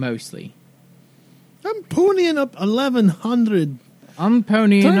 mostly. I'm ponying up 1,100 I'm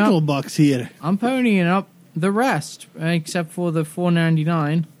ponying turtle up. bucks here. I'm ponying up the rest, except for the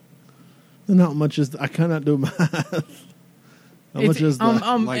 $4.99. Not much is... I cannot do math. How much is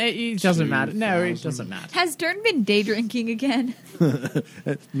that? Like it doesn't matter. No, it 2,000. doesn't matter. Has Dern been day drinking again?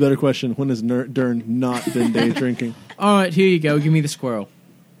 Better question. When has Dern not been day drinking? All right, here you go. Give me the squirrel.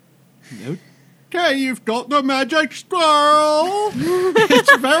 Okay, you've got the magic squirrel.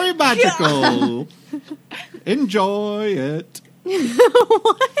 It's very magical. Enjoy it.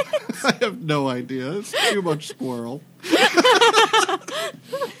 I have no idea. It's too much squirrel.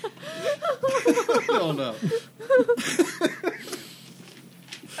 Oh no.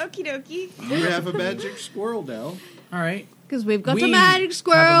 Okie dokie. You have a magic squirrel now. All right. Because we've got We the magic have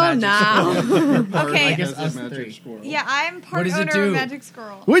squirrel a magic now. Okay. I guess Has us a magic three. squirrel. Yeah, I'm part What does it owner do? of Magic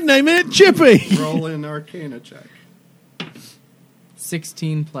Squirrel. We're naming it Chippy. Roll an Arcana check.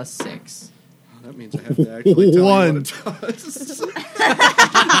 16 plus 6. That means I have to actually tell One. you what it does.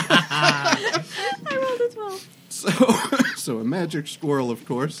 I rolled a 12. So a magic squirrel, of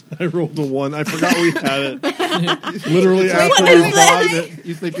course. I rolled a 1. I forgot we had it. Literally after is we bought it.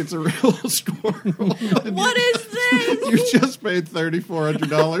 You think it's a real squirrel. What is this? You just paid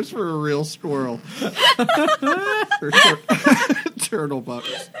 $3,400 for a real squirrel. For turtle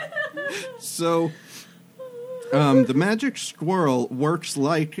bucks. So, the magic squirrel works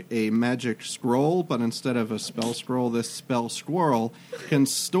like a magic scroll, but instead of a spell scroll, this spell squirrel can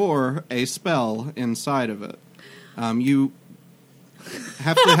store a spell inside of it. You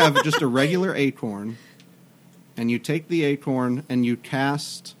have to have just a regular acorn, and you take the acorn and you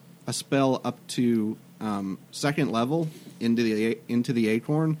cast a spell up to second level into the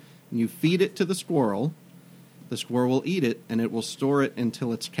acorn, and you feed it to the squirrel. The squirrel will eat it, and it will store it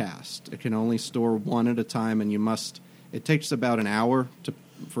until it's cast. It can only store one at a time, and it takes about an hour to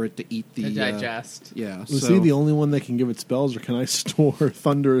for it to eat the To digest. Yeah. Was so he the only one that can give it spells, or can I store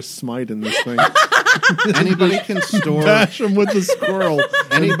Thunderous Smite in this thing? anybody can store Bash him with the squirrel.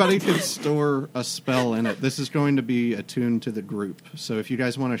 anybody can store a spell in it. This is going to be attuned to the group. So if you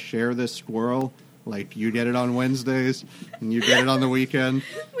guys want to share this squirrel, like you get it on Wednesdays and you get it on the weekend,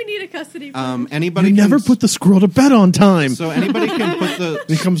 We need a custody. anybody You can never put the squirrel to bed on time. so anybody can put the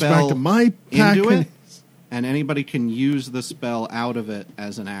He comes back spell to my pack. into it, and anybody can use the spell out of it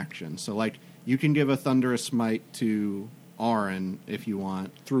as an action. So, like, you can give a Thunderous Smite to Auron if you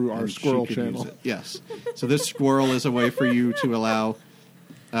want. Through our and she squirrel could channel. use it. Yes. So this squirrel is a way for you to allow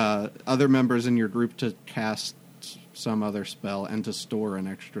other members in your group to cast some other spell and to store an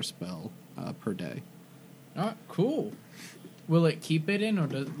extra spell per day. Oh, cool. Will it keep it in, or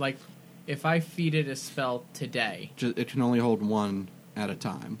does, like, if I feed it a spell today, It can only hold one at a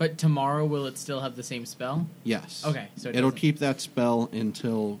time. but tomorrow will it still have the same spell? Yes. Okay, so it it'll doesn't- keep that spell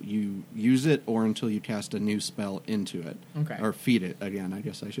until you use it or until you cast a new spell into it. Okay. Or feed it again, I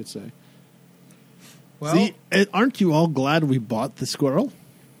guess I should say. Well, See, aren't you all glad we bought the squirrel?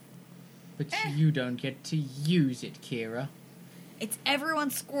 but you don't get to use it, Kira. It's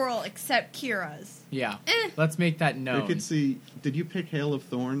everyone's squirrel except Kira's. Yeah. Let's make that known. We could see. Did you pick Hail of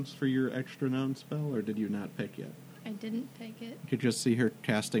Thorns for your extra known spell, or did you not pick yet? I didn't pick it. You could just see her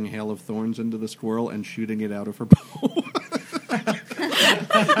casting Hail of Thorns into the squirrel and shooting it out of her bow.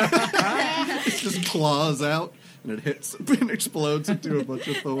 It just claws out and it hits and explodes into a bunch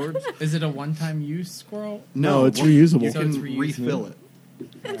of thorns. Is it a one-time use squirrel? No, it's reusable. You So can it's reusable. refill it.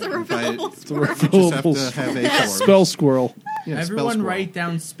 It's a By- refillable. It's a You just have refillable to have a thorn. spell squirrel. Yeah, spell Everyone squirrel. write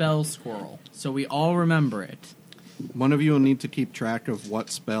down spell squirrel so we all remember it. One of you will need to keep track of what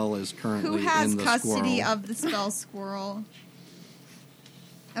spell is currently Who has in the custody squirrel. of the spell squirrel?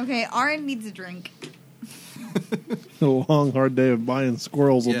 Okay, Aaron needs a drink. A long, hard day of buying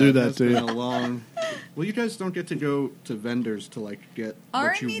squirrels will Yeah, do it that has to been you. a long. Well, you guys don't get to go to vendors to like get what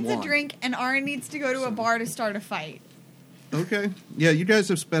Aaron you needs want. a drink, and Aaron needs to go to a bar to start a fight. Okay. Yeah, you guys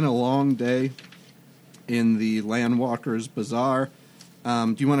have spent a long day in the Landwalkers Bazaar.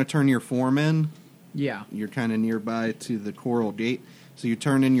 Do you want to turn your form in? Yeah. You're kind of nearby to the Coral Gate. So you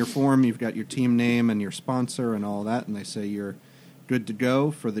turn in your form, you've got your team name and your sponsor and all that, and they say you're good to go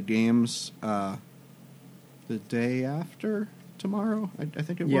for the games the day after tomorrow, I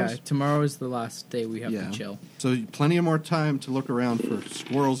think it Yeah, was. tomorrow is the last day we have Yeah. to chill. So plenty of more time to look around for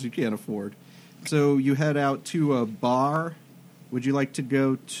squirrels you can't afford. So you head out to a bar. Would you like to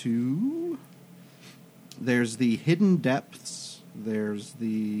go to... There's the Hidden Depths. There's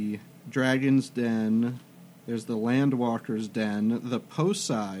the Dragon's Den. There's the Landwalker's Den. The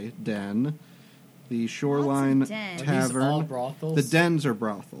Posei Den. The Shoreline What's a den? Are these Tavern. all brothels? The dens are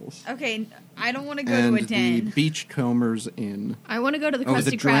brothels. Okay, I don't want to go And to a den. the Beachcombers Inn. I want to go to the Oh, Krusty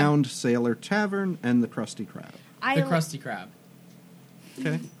the Krab. Drowned Sailor Tavern and the Krusty Krab. The Krusty Krab.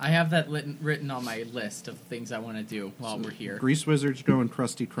 Okay. I have that written on my list of things I want to do while we're here. Grease Wizards going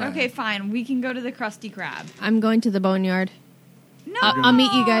Krusty Krab. Okay, fine. We can go to the Krusty Krab. I'm going to the Boneyard. No, I'll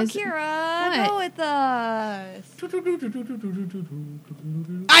meet you guys. Kira, What? go with us.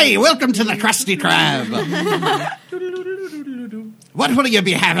 Hey, welcome to the Krusty Krab. What will you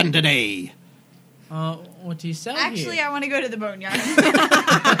be having today? What do you sell Actually, here? I want to go to the Boneyard.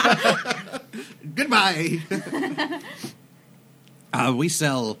 Goodbye. We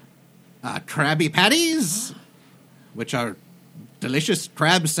sell Krabby Patties, which are delicious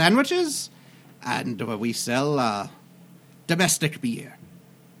crab sandwiches, and we sell domestic beer.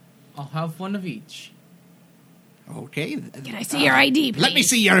 I'll have one of each. Okay. Can I see your ID, please? Let me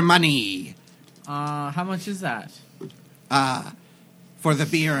see your money. How much is that? For the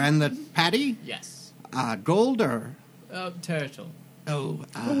beer and the patty? Yes. Gold or... Turtle. Oh,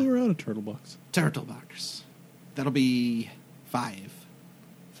 Oh, we're out of turtle bucks. turtle bucks. That'll be 5.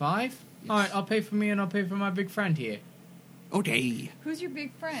 5? All right, I'll pay for me and I'll pay for my big friend here. Okay. Who's your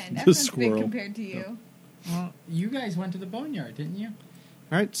big friend? The Everyone's squirrel. big compared to you. Well, you guys went to the boneyard, didn't you?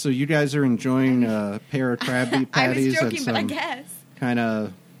 All right, so you guys are enjoying a pair of Krabby I was Patties and joking, but I some guess. kind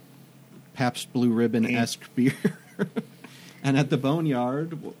of Pabst Blue Ribbon-esque beer. And at the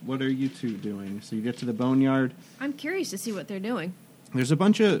Boneyard, what are you two doing? So you get to the Boneyard. I'm curious to see what they're doing. There's a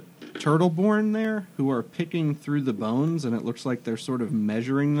bunch of Turtleborn there who are picking through the bones, and it looks like they're sort of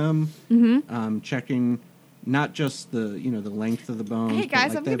measuring them, checking not just the the length of the bones. Hey but, guys,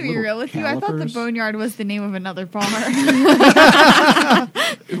 like, I'm they going to have be little real with you. I thought the calipers. Boneyard was the name of another bar.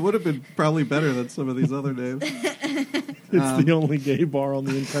 It would have been probably better than some of these other names. It's the only gay bar on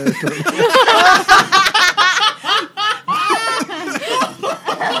the entire trip.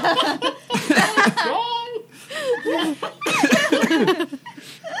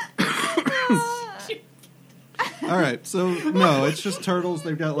 it's just turtles.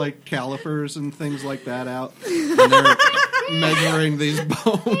 They've got like calipers and things like that out, and they're measuring these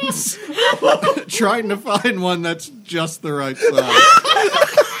bones, trying to find one that's just the right size.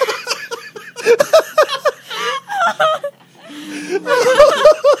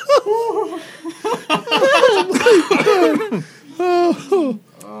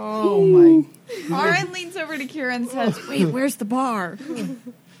 Oh my! Aaron leans over to Kira and says, "Wait, where's the bar?"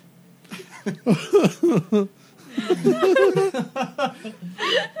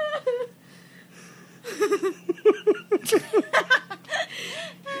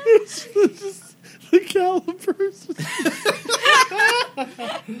 Just the calipers.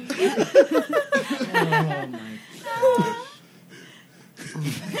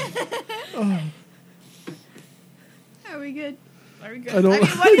 Oh my gosh! Are we good? Are we good? I don't-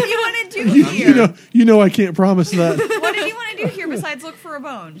 what did you want to do here? You know, I can't promise that. What did you want to do here besides look for a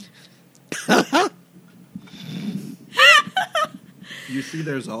bone? You see,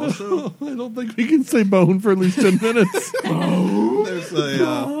 there's also I don't think we can say bone for at least 10 minutes. there's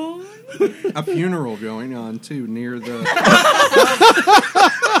a funeral going on too near the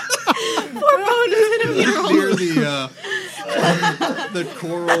near the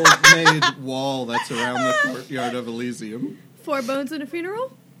coral made wall that's around the courtyard of Elysium. 4 bones in a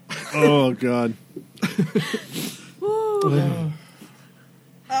funeral? Oh, God.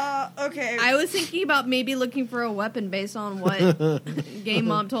 Okay. I was thinking about maybe looking for a weapon based on what Game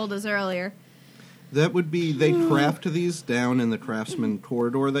Mom told us earlier. That would be, they craft these down in the craftsman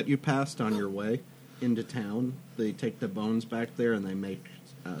corridor that you passed on your way into town. They take the bones back there and they make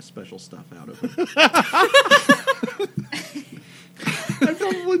special stuff out of them. I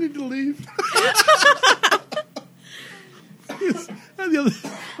probably need to leave. And the other...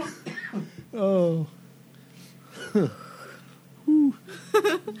 Oh.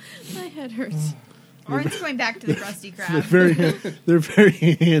 My head hurts. Aaron's going back to the Krusty Krab. They're very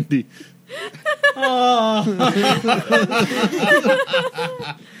handy.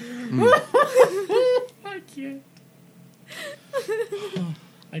 I can't.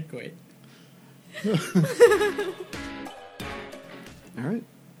 I quit. All right.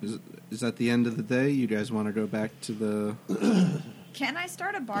 Is that the end of the day? You guys want to go back to the Can I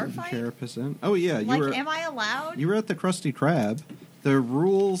start a bar fight? Carapace Inn? Oh, yeah. Am I allowed? You were at the Krusty Krab. The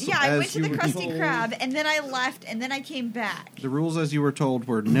rules Yeah, I as went to you the were Krusty told- Krab, and then I left, and then I came back. The rules as you were told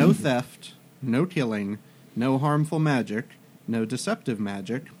were no theft, no killing, no harmful magic, no deceptive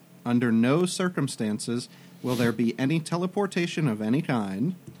magic. Under no circumstances will there be any teleportation of any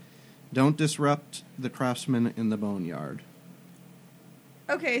kind. Don't disrupt the craftsman in the boneyard.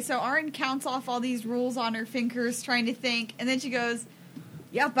 Okay, so Aaron counts off all these rules on her fingers, trying to think, and then she goes,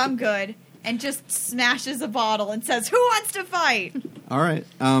 "Yep, I'm good," and just smashes a bottle and says, "Who wants to fight?" All right.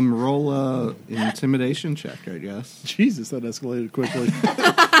 Roll a intimidation check, I guess. Jesus, that escalated quickly.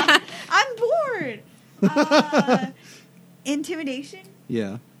 I'm bored. Intimidation.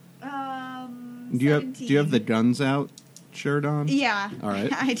 Yeah. Do you 17. have the guns out shirt on? Yeah. All right.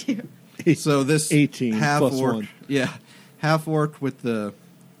 I do. So this 18 half plus orc, 1. yeah, half orc with the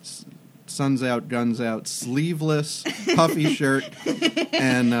suns out, guns out, sleeveless, puffy shirt,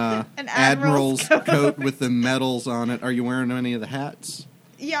 and An admiral's admiral's coat with the medals on it. Are you wearing any of the hats?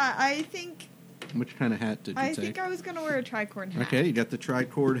 Yeah, I think Which kind of hat did you I take? think I was gonna wear a tricorn hat. Okay, you got the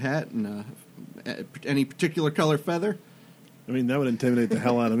tricord hat and any particular color feather? I mean, that would intimidate the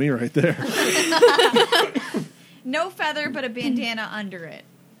hell out of me right there. No feather, but a bandana under it.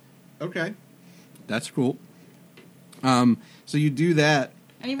 Okay, that's cool. So you do that.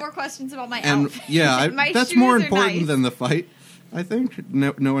 Any more questions about my And outfit? yeah, My that's shoes more are important nice. than the fight. I think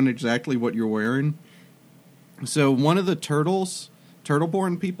knowing exactly what you're wearing. So one of the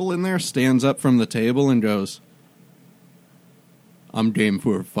turtle-born people in there, stands up from the table and goes, "I'm game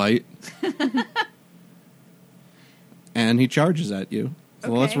for a fight," and he charges at you.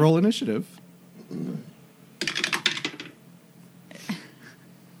 So let's Okay. roll initiative.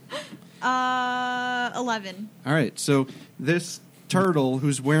 11. All right, so this turtle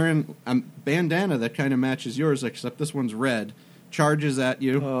who's wearing a bandana that kind of matches yours, except this one's red, charges at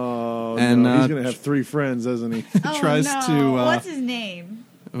you. Oh, And, no. He's going to have 3 friends, isn't he? Oh, Tries no. to, What's his name?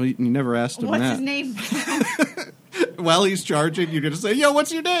 Well, you never asked him What's that. his name? While he's charging, you're going to say, "Yo,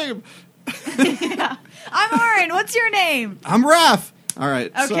 what's your name?" I'm Aaron. What's your name? "I'm Raph." All right.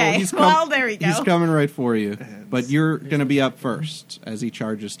 So Okay, he's well, there we go. He's coming right for you. But you're going to be up first as he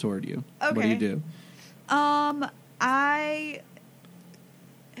charges toward you. What do you Okay. do?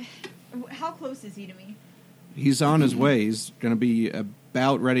 How close is he to me? He's on his way. He's going to be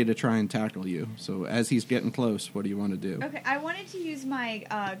about ready to try and tackle you. So as he's getting close, what do you want to do? Okay, I wanted to use my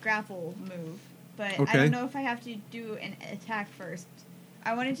grapple move, but I Okay. don't know if I have to do an attack first.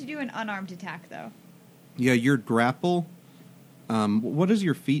 I wanted to do an unarmed attack, though. Yeah, your grapple. What does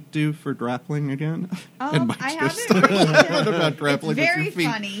your feet do for grappling again? And Mike's I have just it written what down. about grappling It's very with your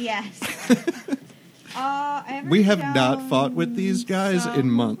feet? funny, yes. I have We it have down not fought with these guys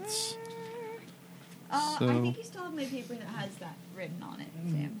in months. I So- think you still have my paper that has that written on it,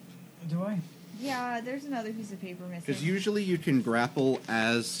 Sam. Do I? Yeah, there's another piece of paper missing. Because usually you can grapple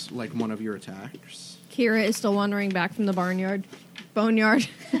as like one of your attacks. Kira is still wandering back from the boneyard.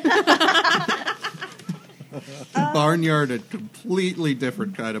 Barnyard, a completely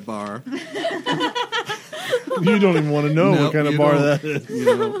different kind of bar. You don't even want to know No, what kind of you bar don't. that is. You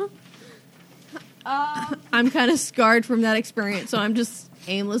know, I'm kind of scarred from that experience, so I'm just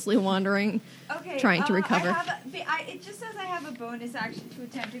aimlessly wandering. Okay, trying to recover. It just says I have a bonus action to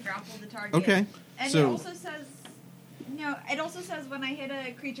attempt to grapple the target. Okay, And so- it also says... No, it also says when I hit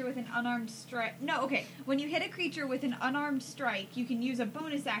a creature with an unarmed strike... No, okay. When you hit a creature with an unarmed strike, you can use a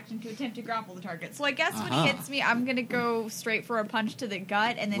bonus action to attempt to grapple the target. So I guess when Aha. he hits me, I'm going to go straight for a punch to the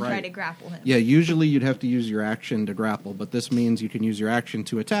gut and then try Right. to grapple him. yeah, usually you'd have to use your action to grapple, but this means you can use your action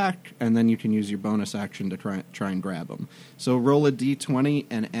to attack, and then you can use your bonus action to try and grab them. So roll a d20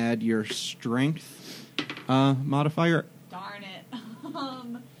 and add your strength modifier. Darn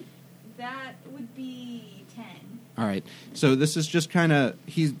it. That would be 10. All right. So this is just kind of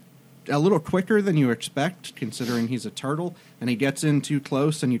he's a little quicker than you expect, considering he's a turtle, and he gets in too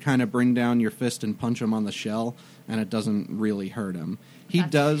close, and you kind of bring down your fist and punch him on the shell, and it doesn't really hurt him. He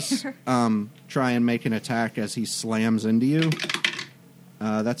That's does fair. try and make an attack as he slams into you.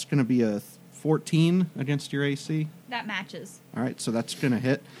 That's going to be a 14 against your AC. That matches. All right, so that's going to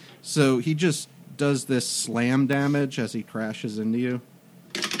hit. So he just does this slam damage as he crashes into you.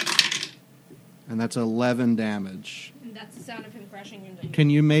 And that's 11 damage. And that's the sound of him crashing into you. Can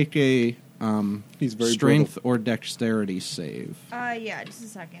you make a He's very strength or dexterity save? Yeah, just a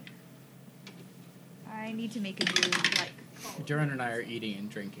second. I need to make a new, like... Duran and I are eating and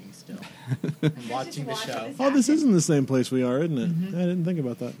drinking still. And watching the show. this Oh, this happen. isn't the same place we are, isn't it? Mhm. I didn't think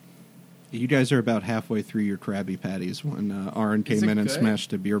about that. You guys are about halfway through your Krabby Patties when Aaron Is came it in and good?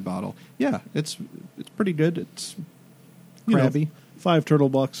 smashed a beer bottle. Yeah, it's pretty good. It's You know, crabby. 5 turtle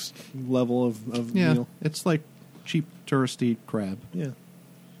bucks level of Yeah, meal. it's like cheap touristy crab. Yeah.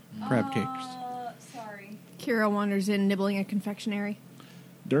 Crab cakes. Sorry. Kira wanders in, nibbling a confectionery.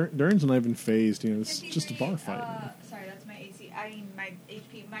 Dern's not even phased. You know, it's 53, just a bar fight. Sorry, that's my AC. I mean, my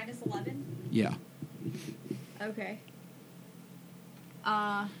HP minus 11. Yeah. Okay.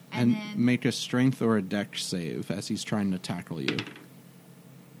 And And then... make a strength or a dex save as he's trying to tackle you.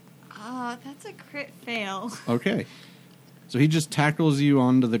 That's a crit fail. Okay. So he just tackles you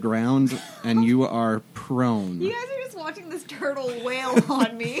onto the ground, and you are prone. You guys are just watching this turtle wail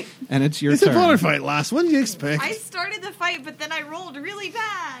on me. And it's your It's a turn. bar fight, lass. What did you expect? I started the fight, but then I rolled really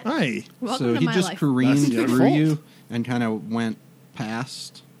bad. Hi. Welcome So to he my just life. careened That's your through fault. you and kind of went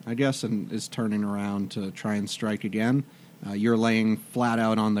past, I guess, and is turning around to try and strike again. You're laying flat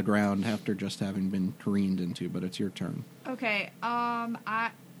out on the ground after just having been careened into, but it's your turn. Okay,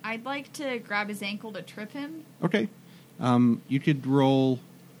 I'd like to grab his ankle to trip him. Okay. You could roll,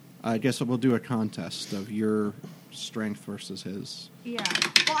 I guess we'll do a contest of your strength versus his. Yeah.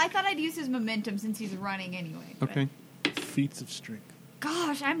 Well, I thought I'd use his momentum since he's running anyway. but- Okay. Feats of strength.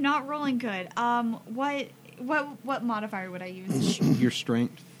 Gosh, I'm not rolling good. What modifier would I use? Your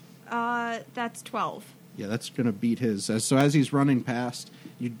strength. That's 12. Yeah, that's going to beat his. So as he's running past,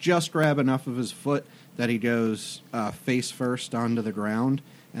 you just grab enough of his foot that he goes face first onto the ground,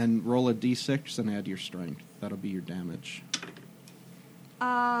 and roll a d6 and add your strength. That'll be your damage.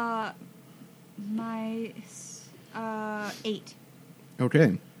 My 8.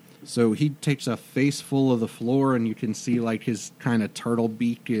 Okay. So he takes a face full of the floor, and you can see like his kind of turtle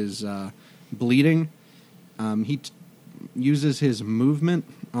beak is bleeding. He uses his movement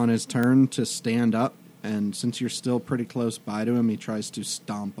on his turn to stand up, and since you're still pretty close by to him, he tries to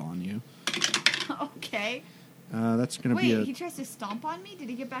stomp on you. Okay. That's going to be Wait, a he tries to stomp on me? Did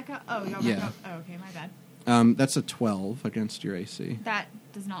he get back up? Oh, he got Yeah. back up. Oh, okay, my bad. that's a 12 against your AC. That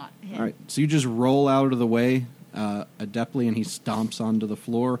does not hit. All right, so you just roll out of the way adeptly, and he stomps onto the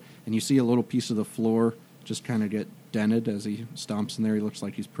floor, and you see a little piece of the floor just kind of get dented as he stomps in there. He looks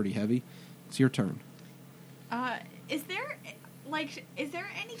like he's pretty heavy. It's your turn. Is there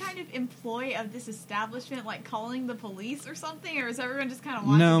any kind of employee of this establishment, like calling the police or something, or is everyone just kind of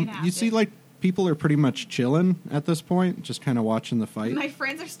watching No, it happen? you see, like, people are pretty much chilling at this point, just kind of watching the fight. My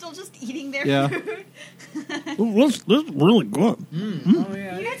friends are still just eating their Yeah. food. This is really good. Oh,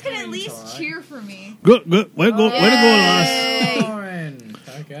 yeah. You guys could at least cheer for me. Good. Way to go, lass. Yay. Lauren.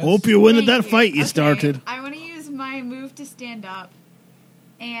 Okay. Hope you win at Thank that fight you Okay, started. I want to use my move to stand up,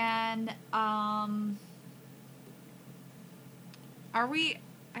 and are we?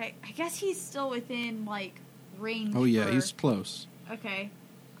 I guess he's still within like range. Oh yeah, for- he's close. okay.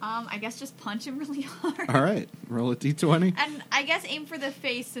 I guess just punch him really hard. All right, roll a d20. And I guess aim for the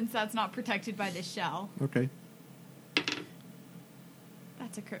face since that's not protected by the shell. Okay.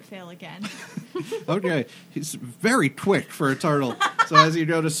 That's a crit fail again. Okay, he's very quick for a turtle. So as you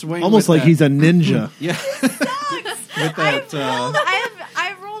go to swing, Almost with like that- he's a ninja. yeah. With that,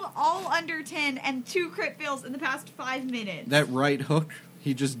 I've rolled all under 10 and 2 crit fails in the past 5 minutes. that right hook,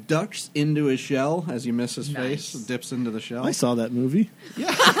 he just ducks into his shell as you miss his face, Nice. dips into the shell. I saw that movie.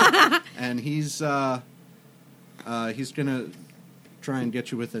 And he's gonna try and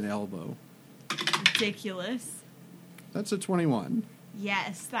get you with an elbow. Ridiculous. That's a 21.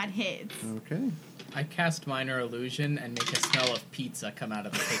 Yes, that hits. Okay. I cast minor illusion and make a smell of pizza come out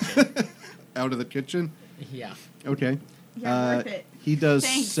of the kitchen. Out of the kitchen. Yeah. Okay. Yeah, worth it. He does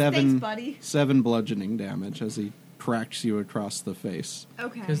Thanks, seven buddy. bludgeoning damage as he cracks you across the face.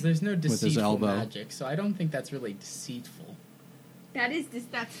 Okay. Because there's no his deceitful elbow. magic, so I don't think that's really deceitful.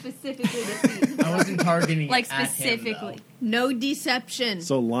 That's specifically deceitful. I wasn't targeting Like, it at specifically. him, No deception.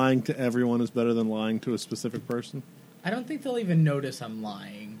 So lying to everyone is better than lying to a specific person? though. I don't think they'll even notice I'm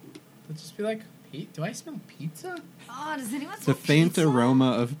lying. They'll just be like, do I smell pizza? Oh, does anyone The smell faint pizza?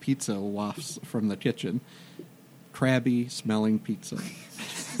 aroma of pizza wafts from the kitchen. Crabby smelling pizza.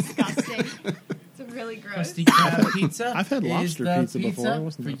 Disgusting. It's really gross. Crusty crab pizza. I've had is lobster the pizza before. It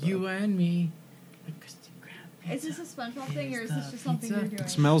wasn't for that bad. you and me. A crusty crab Is pizza. this a SpongeBob thing, or is Is this the just something pizza- you're doing? It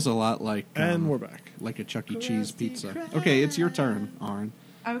smells a lot like And we're back. like a Chuck E. Cheese Crusty pizza. crab. Okay, it's your turn, Arn.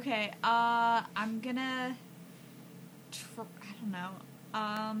 Okay, I'm gonna... I don't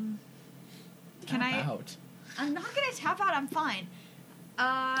know. Can Tap I... out. I'm not gonna tap out, I'm fine.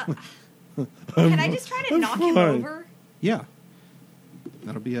 Can I just try to I'm knock him fine. over? Yeah.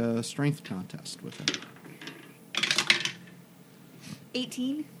 That'll be a strength contest with him.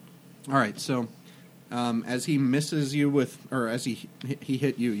 18? All right, so as he misses you with, or as he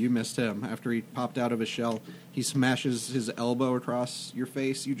hit you, you missed him. After he popped out of his shell, he smashes his elbow across your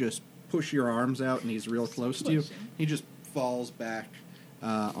face. You just push your arms out, and he's real close to you. Push him. He just falls back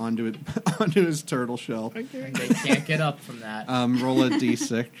onto it, onto his turtle shell. And they can't get up from that. Roll a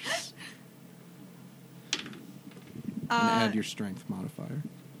d6 and Uh, add your strength modifier.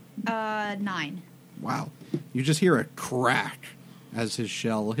 9. Wow. You just hear a crack as his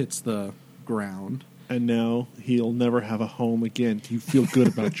shell hits the ground. And now he'll never have a home again. Do you feel good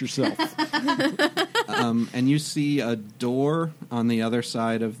about yourself? And you see a door on the other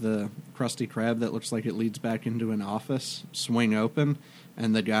side of the Krusty Krab that looks like it leads back into an office swing open,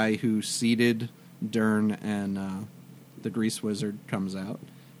 and the guy who seated Dern and the Grease Wizard comes out.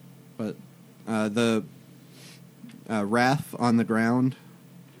 But the Wrath on the ground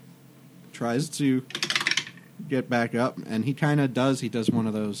tries to get back up, and he kind of does. He does one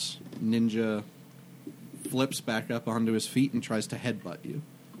of those ninja flips back up onto his feet and tries to headbutt you.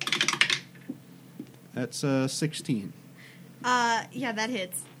 That's 16. Yeah, that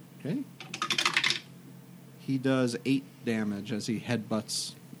hits. Okay. He does 8 damage as he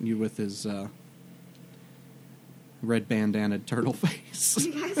headbutts you with his red bandanaed turtle face.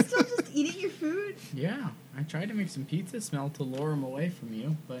 You guys still just eating your food? Yeah, I tried to make some pizza smell to lure him away from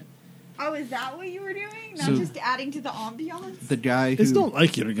you, but Oh, is that what you were doing? Not So- just adding to the ambiance? The guy It's who not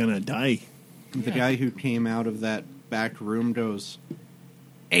like you're gonna die. the guy who came out of that back room goes,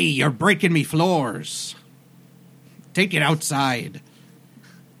 "Hey, you're breaking me floors. Take it outside.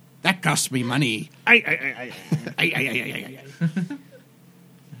 That cost me money." I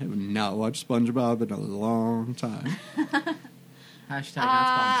have not watched SpongeBob in a long time. hashtag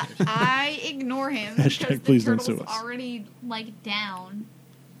not sponsored. I ignore him Hashtag because the please don't turtle's sue us. already, like, down.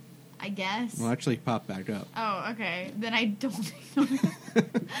 I guess. Well, actually, pop back up. Oh, okay. Then I don't ignore him.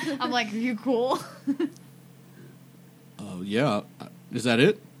 I'm like, are you cool? Oh yeah, is that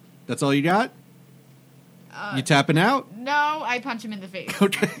it? That's all you got? Uh, You tapping out? no, I punch him in the face.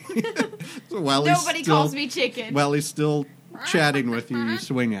 Okay. So while he's Nobody still, calls me chicken. While he's still chatting with you, you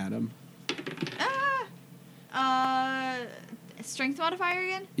swing at him. Strength modifier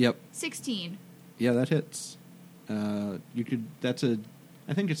again? Yep. 16. Yeah, that hits. You could. That's a.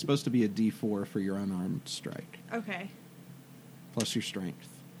 I think it's supposed to be a D4 for your unarmed strike Okay. plus your strength.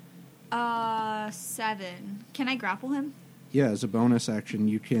 7. Can I grapple him? Yeah, as a bonus action,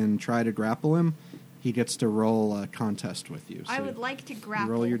 you can try to grapple him. He gets to roll a contest with you. I So would like to you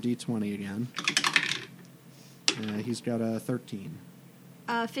grapple. roll your D20 again. He's got a 13.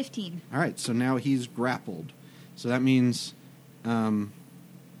 15. All right, so now he's grappled. So that means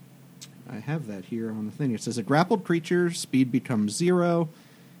I have that here on the thing. It says a grappled creature, speed becomes 0.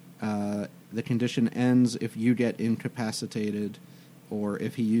 The condition ends if you get incapacitated or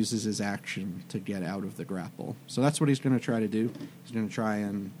if he uses his action to get out of the grapple. So that's what he's going to try to do. He's going to try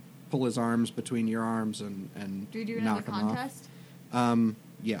and pull his arms between your arms and Do you do another knock him contest? off.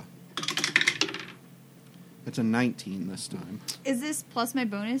 Yeah. It's a 19 this time. Is this plus my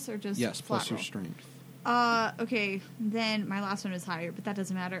bonus or just Yes, flat plus your roll? strength. Okay, then my last one is higher, but that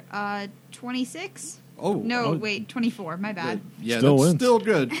doesn't matter. 26? Oh. No, oh. wait, 24. My bad. Yeah, Still that's wins. still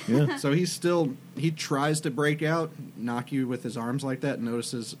good. Yeah. So he tries to break out, knock you with his arms like that,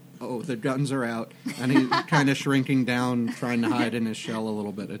 notices, oh, the guns are out, and he's kind of shrinking down, trying to hide in his shell a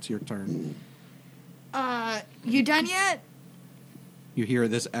little bit. It's your turn. You done yet? You hear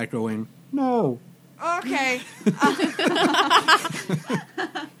this echoing, no. Okay.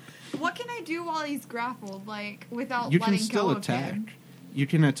 What can I do while he's grappled, like, without You letting can still go of attack. him? You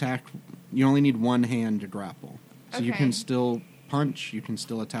can attack. You only need one hand to grapple. So you Okay. can still punch. You can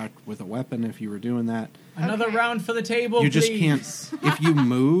still attack with a weapon if you were doing that. Another Okay. round for the table, You just please. can't. If you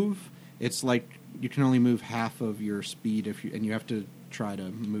move, it's like you can only move half of your speed and you have to try to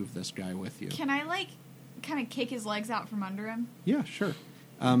move this guy with you. Can I, like, kind of kick his legs out from under him? Yeah, sure.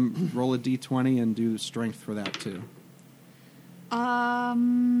 Roll a d20 and do strength for that too.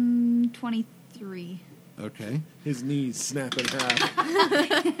 23. Okay. His knees snap in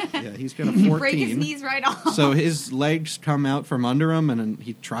half. Yeah, he's got a 14. Break his knees right off. So his legs come out from under him, and then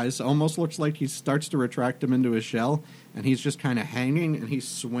he tries. Almost looks like he starts to retract him into his shell, and he's just kind of hanging, and he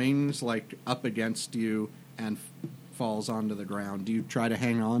swings like up against you and falls onto the ground. Do you try to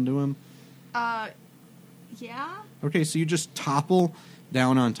hang on to him? Yeah? Okay, so you just topple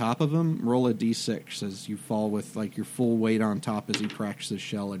down on top of him. Roll a d6 as you fall with like your full weight on top as he cracks his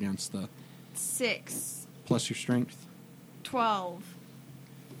shell against the 6. plus your strength. 12.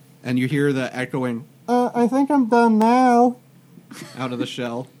 And you hear the echoing, I think I'm done now, out of the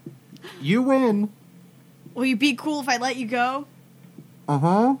shell. You win. Will you be cool if I let you go?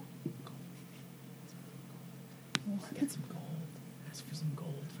 Uh-huh. Get some gold. Ask for some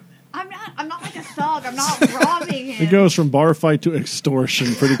gold from him. I'm not like a thug. I'm not robbing him. It goes from bar fight to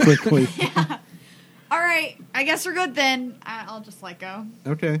extortion pretty quickly. All right, I guess we're good then. I'll just let go.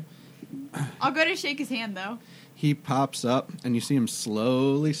 Okay. I'll go to shake his hand though. He pops up, and you see him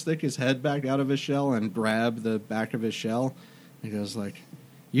slowly stick his head back out of his shell and grab the back of his shell. He goes like,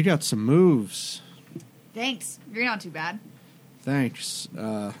 you got some moves. Thanks. You're not too bad. Thanks.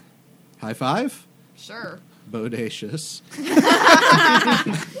 High five? Sure. Bodacious.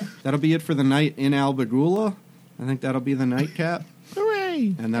 That'll be it for the night in Albagula. I think that'll be the nightcap.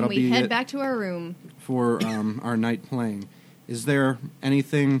 Hooray! And that'll And we be head it back to our room. for our night playing. Is there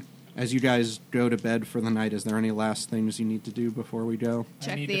anything, as you guys go to bed for the night, is there any last things you need to do before we go?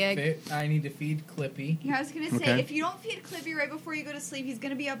 Check I need the to egg. I need to feed Clippy. Yeah, I was gonna say Okay. if you don't feed Clippy right before you go to sleep, he's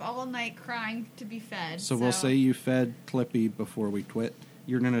gonna be up all night crying to be fed. So we'll say you fed Clippy before we quit.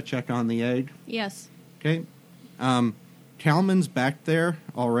 You're going to check on the egg. Yes. Okay. Calman's back there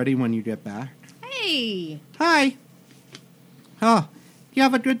already when you get back. Hey! Hi. Huh. You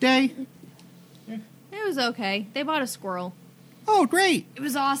have a good day? It was okay. They bought a squirrel. Oh, great. It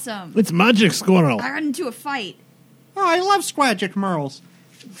was awesome. It's Magic Squirrel. I got into a fight. Oh, I love Squadgic Merles.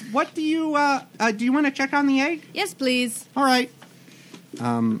 What do you want to check on the egg? Yes, please. All right.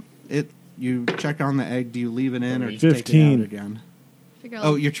 You check on the egg. Do you leave it in or take it 15. out again? Figure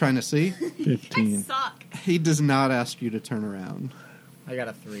Oh, you're trying to see? 15. I suck. He does not ask you to turn around. I got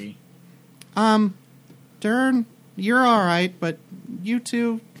a 3. Dern, you're all right, but you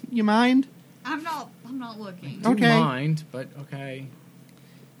two, you mind? I'm not looking. Okay. Don't mind, but okay.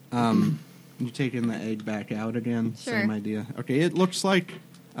 You taking the egg back out again? Sure. Same idea. Okay, it looks like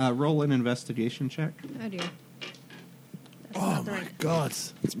roll an investigation check. Oh, dear. That's Oh not the my right. god,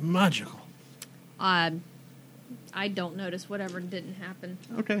 it's magical. I don't notice whatever didn't happen.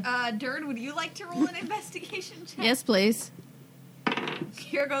 Okay. Dern, would you like to roll an investigation check? Yes, please.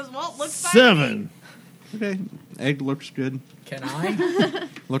 Here goes. Well, looks fine. 7. Okay. Egg looks good. Can I?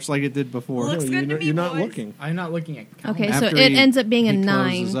 Looks like it did before. Looks good to me, you're not boys. looking. I'm not looking at. Okay, Calman. so After it he- ends up being a he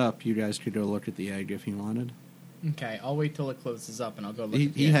 9. closes up, you guys could go look at the egg if you wanted. Okay, I'll wait till it closes up and I'll go look. He,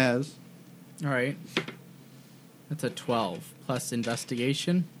 at the he egg. has. All right. That's a 12 plus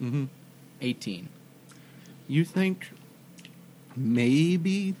investigation. Mm-hmm. 18. You think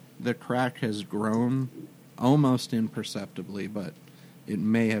maybe the crack has grown almost imperceptibly, but it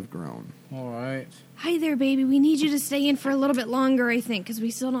may have grown. All right. Hi there, baby. We need you to stay in for a little bit longer, I think, because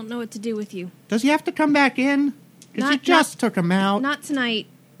we still don't know what to do with you. Does he have to come back in? Because you Not- just took him out. Not tonight.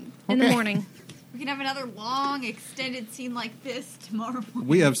 In the Okay. morning. We can have another long, extended scene like this tomorrow morning.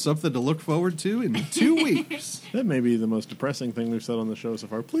 We have something to look forward to in 2 weeks. That may be the most depressing thing we've said on the show so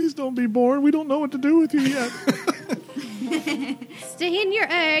far. Please don't be born. We don't know what to do with you yet. Stay in your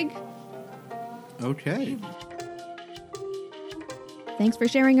egg. Okay. Thanks for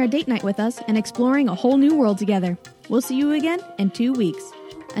sharing our date night with us and exploring a whole new world together. We'll see you again in 2 weeks.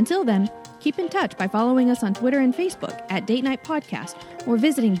 Until then, keep in touch by following us on Twitter and Facebook at Date Night Podcast or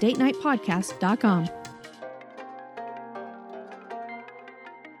visiting datenightpodcast.com.